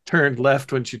she turned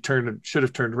left when she should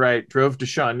have turned right, drove to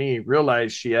Shawnee,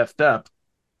 realized she effed up,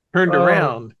 turned oh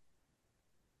around,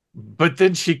 but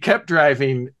then she kept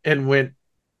driving and went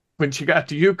when she got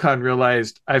to Yukon,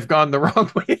 realized I've gone the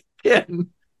wrong way again.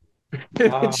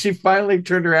 And wow. she finally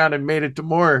turned around and made it to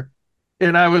Moore.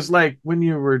 And I was like, when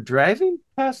you were driving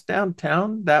past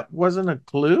downtown, that wasn't a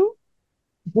clue?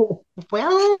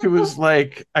 Well, She was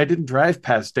like, I didn't drive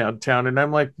past downtown. And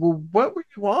I'm like, well, what were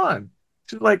you on?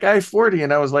 She's like, I-40.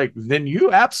 And I was like, then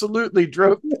you absolutely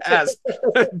drove past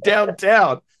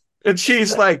downtown. And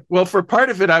she's like, well, for part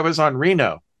of it, I was on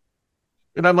Reno.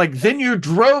 And I'm like, then you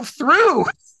drove through.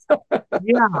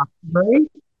 yeah,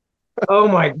 right. Oh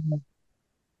my,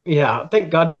 yeah.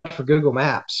 Thank God for Google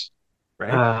Maps.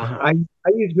 Right. I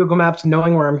use Google Maps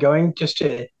knowing where I'm going just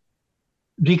to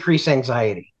decrease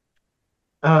anxiety.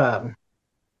 Um,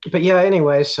 but yeah,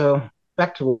 anyway, so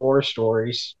back to war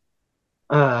stories.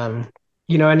 Um,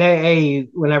 in AA,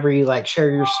 whenever you like share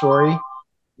your story,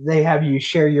 they have you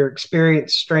share your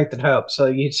experience, strength, and hope. So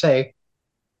you'd say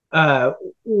uh,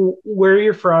 where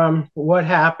you're from, what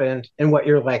happened, and what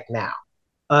you're like now.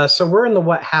 So we're in the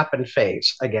what happened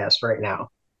phase, I guess, right now.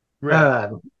 Right.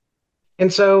 Um,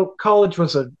 and so college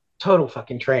was a total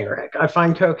fucking train wreck. I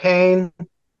find cocaine,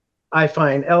 I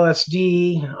find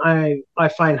LSD, I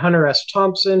find Hunter S.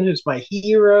 Thompson, who's my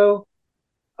hero.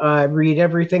 I read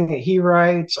everything that he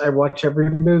writes. I watch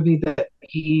every movie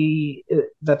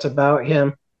that's about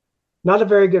him. Not a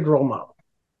very good role model.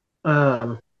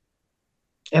 Um,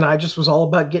 and I just was all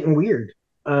about getting weird.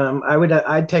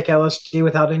 I'd take LSD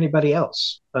without anybody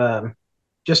else,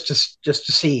 just to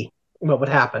see what would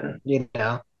happen,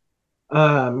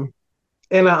 Um,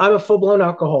 and I'm a full blown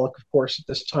alcoholic, of course, at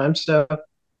this time. So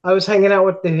I was hanging out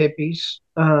with the hippies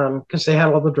because they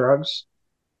had all the drugs,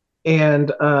 and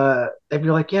they'd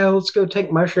be like, "Yeah, let's go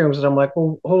take mushrooms," and I'm like,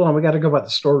 "Well, hold on, we got to go by the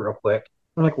store real quick."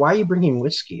 I'm like, "Why are you bringing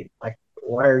whiskey? Like,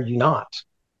 why are you not?"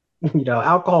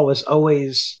 Alcohol is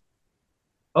always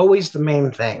the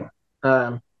main thing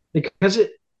because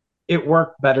it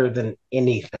worked better than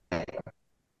anything.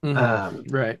 Um,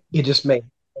 Right. it just made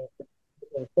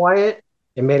it quiet.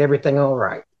 It made everything all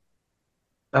right.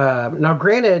 Now,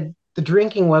 granted, the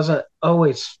drinking wasn't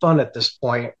always fun at this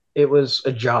point. It was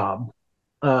a job.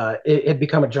 It had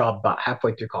become a job about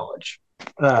halfway through college.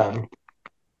 Um,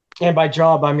 and by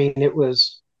job, I mean it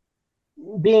was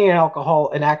being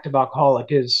an active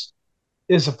alcoholic is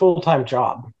a full time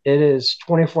job. It is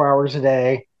 24 hours a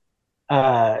day.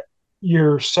 Uh,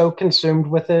 you're so consumed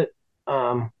with it.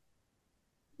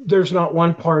 There's not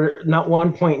one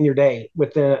point in your day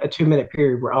within a 2 minute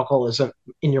period where alcohol isn't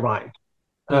in your mind.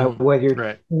 Whether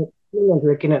Right. you're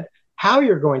drinking it, how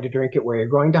you're going to drink it, where you're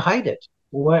going to hide it,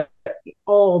 what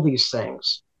all these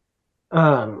things.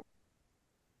 Um,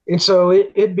 and so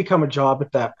it become a job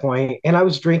at that point, and I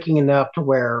was drinking enough to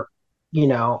where,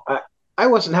 I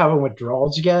wasn't having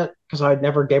withdrawals yet because I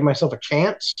never gave myself a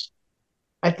chance.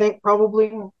 I think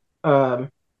probably. Um,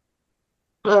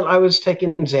 But I was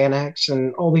taking Xanax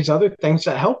and all these other things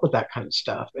that help with that kind of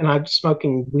stuff. And I'm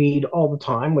smoking weed all the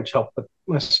time, which helped with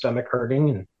my stomach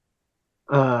hurting.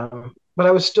 And but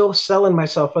I was still selling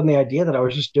myself on the idea that I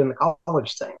was just doing the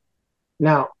college thing.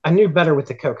 Now, I knew better with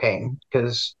the cocaine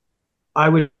because I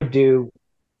would do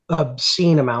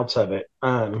obscene amounts of it.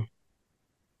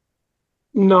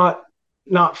 Not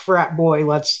not frat boy.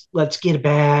 Let's get a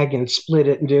bag and split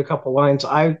it and do a couple lines.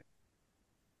 I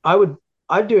would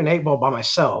I'd do an 8 ball by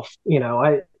myself.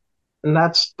 And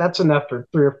that's enough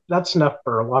for that's enough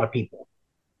for a lot of people.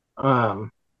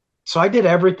 Um, so I did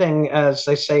everything, as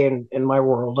they say in my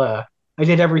world. I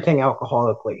did everything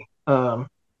alcoholically.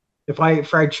 If I ate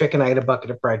fried chicken, I ate a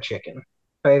bucket of fried chicken.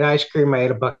 If I ate ice cream, I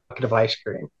ate a bucket of ice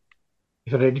cream.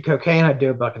 If I did cocaine, I'd do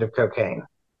a bucket of cocaine.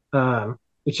 Um,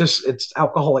 it's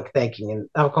alcoholic thinking, and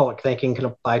alcoholic thinking can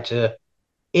apply to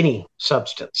any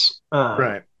substance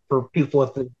Right. for people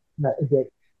with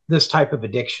this type of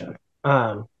addiction.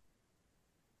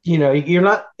 You're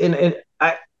not in it.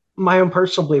 My own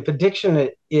personal belief, addiction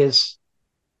is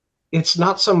it's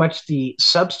not so much the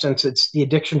substance, it's the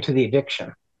addiction to the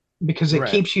addiction because it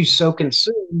Right. keeps you so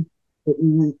consumed,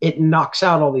 it knocks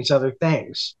out all these other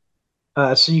things.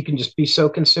 So you can just be so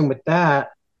consumed with that.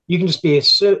 You can just be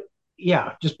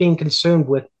just being consumed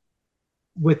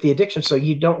with the addiction. So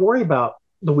you don't worry about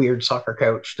the weird soccer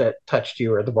coach that touched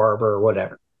you or the barber or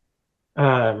whatever.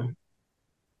 Um,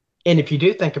 and if you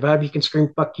do think about it, you can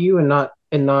scream "fuck you" and not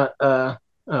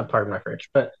pardon my French,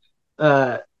 but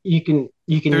you can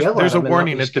There's yell at there's a them and not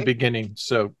warning be at the scared. beginning,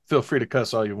 so feel free to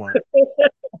cuss all you want.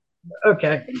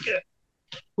 Okay.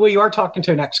 Well, you are talking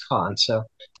to an ex-con,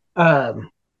 um,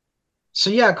 so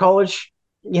yeah, college.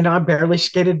 I barely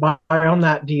skated by on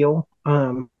that deal,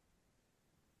 and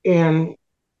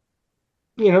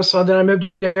so then I moved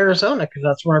to Arizona because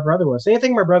that's where my brother was.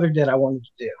 Anything my brother did, I wanted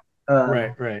to do.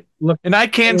 Right, right. Look, And I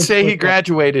can say he look like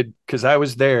graduated because I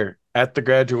was there at the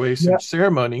graduation yeah,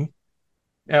 ceremony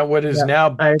at what is yeah.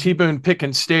 now I T Boone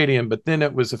Pickens Stadium, but then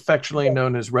it was affectionately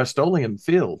known as Rust-Oleum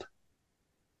Field.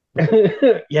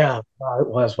 yeah, it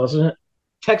was, wasn't it?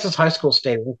 Texas high school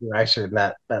stadium was nicer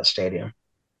than that stadium.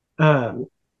 Um,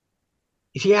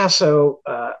 yeah, so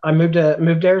I moved to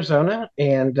Arizona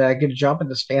and get a job at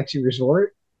this fancy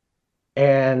resort.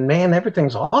 And man,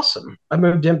 everything's awesome. I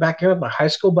moved in back in with my high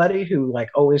school buddy who like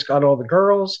always got all the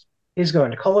girls. He's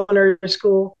going to culinary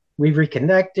school. We've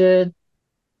reconnected.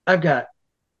 I've got,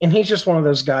 and he's just one of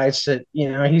those guys that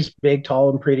he's big, tall,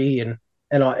 and pretty,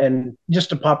 and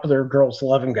just a popular girls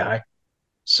loving guy.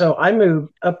 So I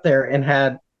moved up there and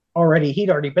he'd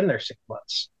already been there 6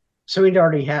 months. So I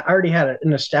already had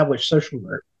an established social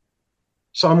group.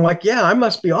 So I'm like, yeah, I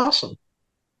must be awesome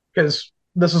because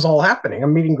this is all happening.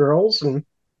 I'm meeting girls and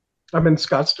I'm in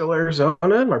Scottsdale,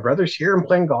 Arizona. My brother's here. I'm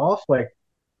playing golf. Like,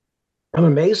 I'm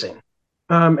amazing.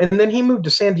 And then he moved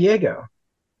to San Diego.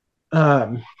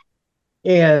 Um,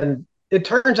 and it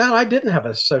turns out I didn't have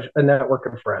a network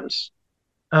of friends.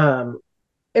 Um,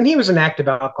 and he was an active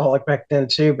alcoholic back then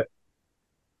too, but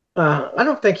I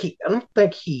don't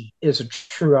think he is a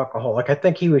true alcoholic. I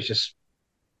think he was just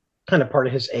kind of part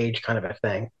of his age, kind of a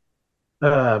thing.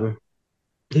 Um,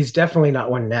 he's definitely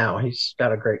not one now. He's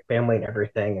got a great family and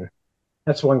everything, and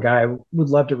that's one guy I would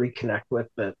love to reconnect with,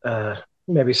 but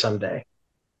maybe someday.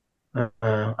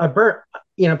 I burnt.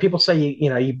 People say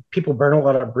you people burn a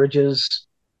lot of bridges.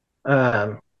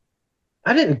 Um,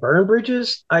 I didn't burn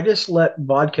bridges. I just let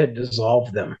vodka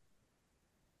dissolve them.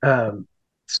 Um,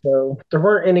 so there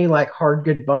weren't any like hard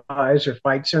goodbyes or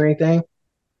fights or anything.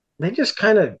 They just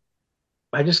kind of,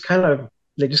 I just kind of,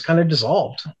 they just kind of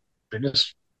dissolved. They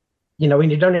just, when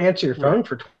you don't answer your Right. phone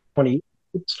for 20 years,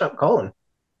 people stop calling.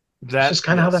 It's That, just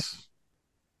kind of how that. yes.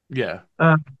 Yeah.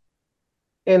 Uh,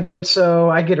 and so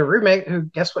I get a roommate who,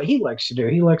 guess what he likes to do?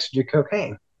 He likes to do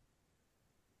cocaine.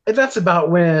 And that's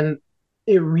about when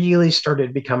it really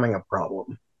started becoming a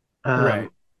problem. Um, Right.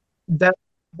 that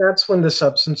that's when the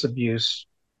substance abuse,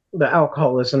 the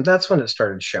alcoholism, that's when it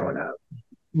started showing up.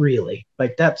 Really,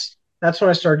 like that's when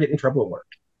I started getting in trouble at work.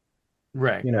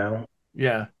 Right. You know,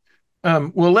 Yeah.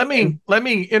 Well, let and me let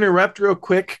me interrupt real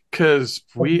quick because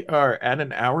we are at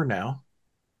an hour now.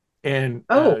 And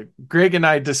oh, Greg and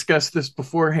I discussed this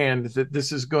beforehand that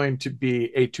this is going to be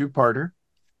a two-parter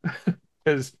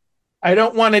because I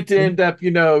don't want it to end up,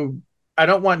 I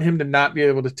don't want him to not be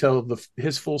able to tell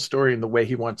his full story in the way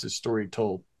he wants his story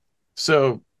told.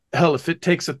 So, hell, if it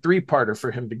takes a three-parter for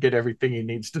him to get everything he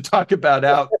needs to talk about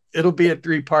out, it'll be a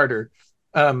three-parter.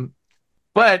 Um,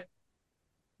 but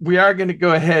we are going to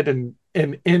go ahead and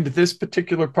end this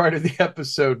particular part of the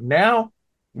episode now.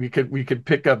 We could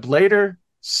pick up later.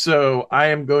 So I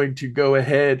am going to go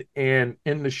ahead and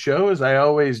end the show as I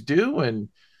always do, and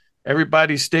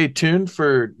everybody stay tuned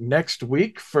for next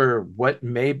week for what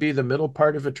may be the middle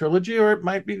part of a trilogy, or it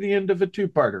might be the end of a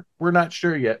two-parter. We're not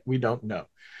sure yet. We don't know.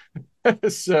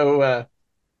 So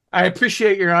I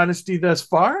appreciate your honesty thus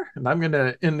far, and I'm going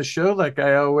to end the show like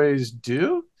I always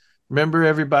do. Remember,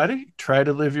 everybody, try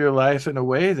to live your life in a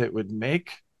way that would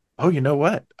make. Oh, you know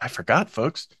what? I forgot,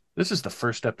 folks. This is the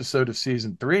first episode of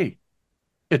season 3.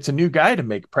 It's a new guy to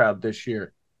make proud this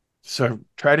year. So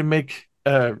try to make,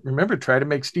 remember, try to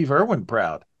make Steve Irwin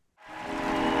proud.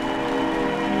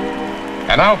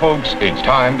 And now, folks, it's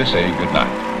time to say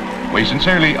goodnight. We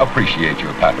sincerely appreciate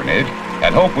your patronage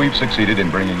and hope we've succeeded in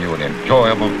bringing you an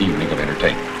enjoyable evening of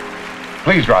entertainment.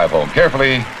 Please drive home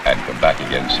carefully and come back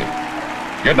again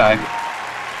soon. Good night.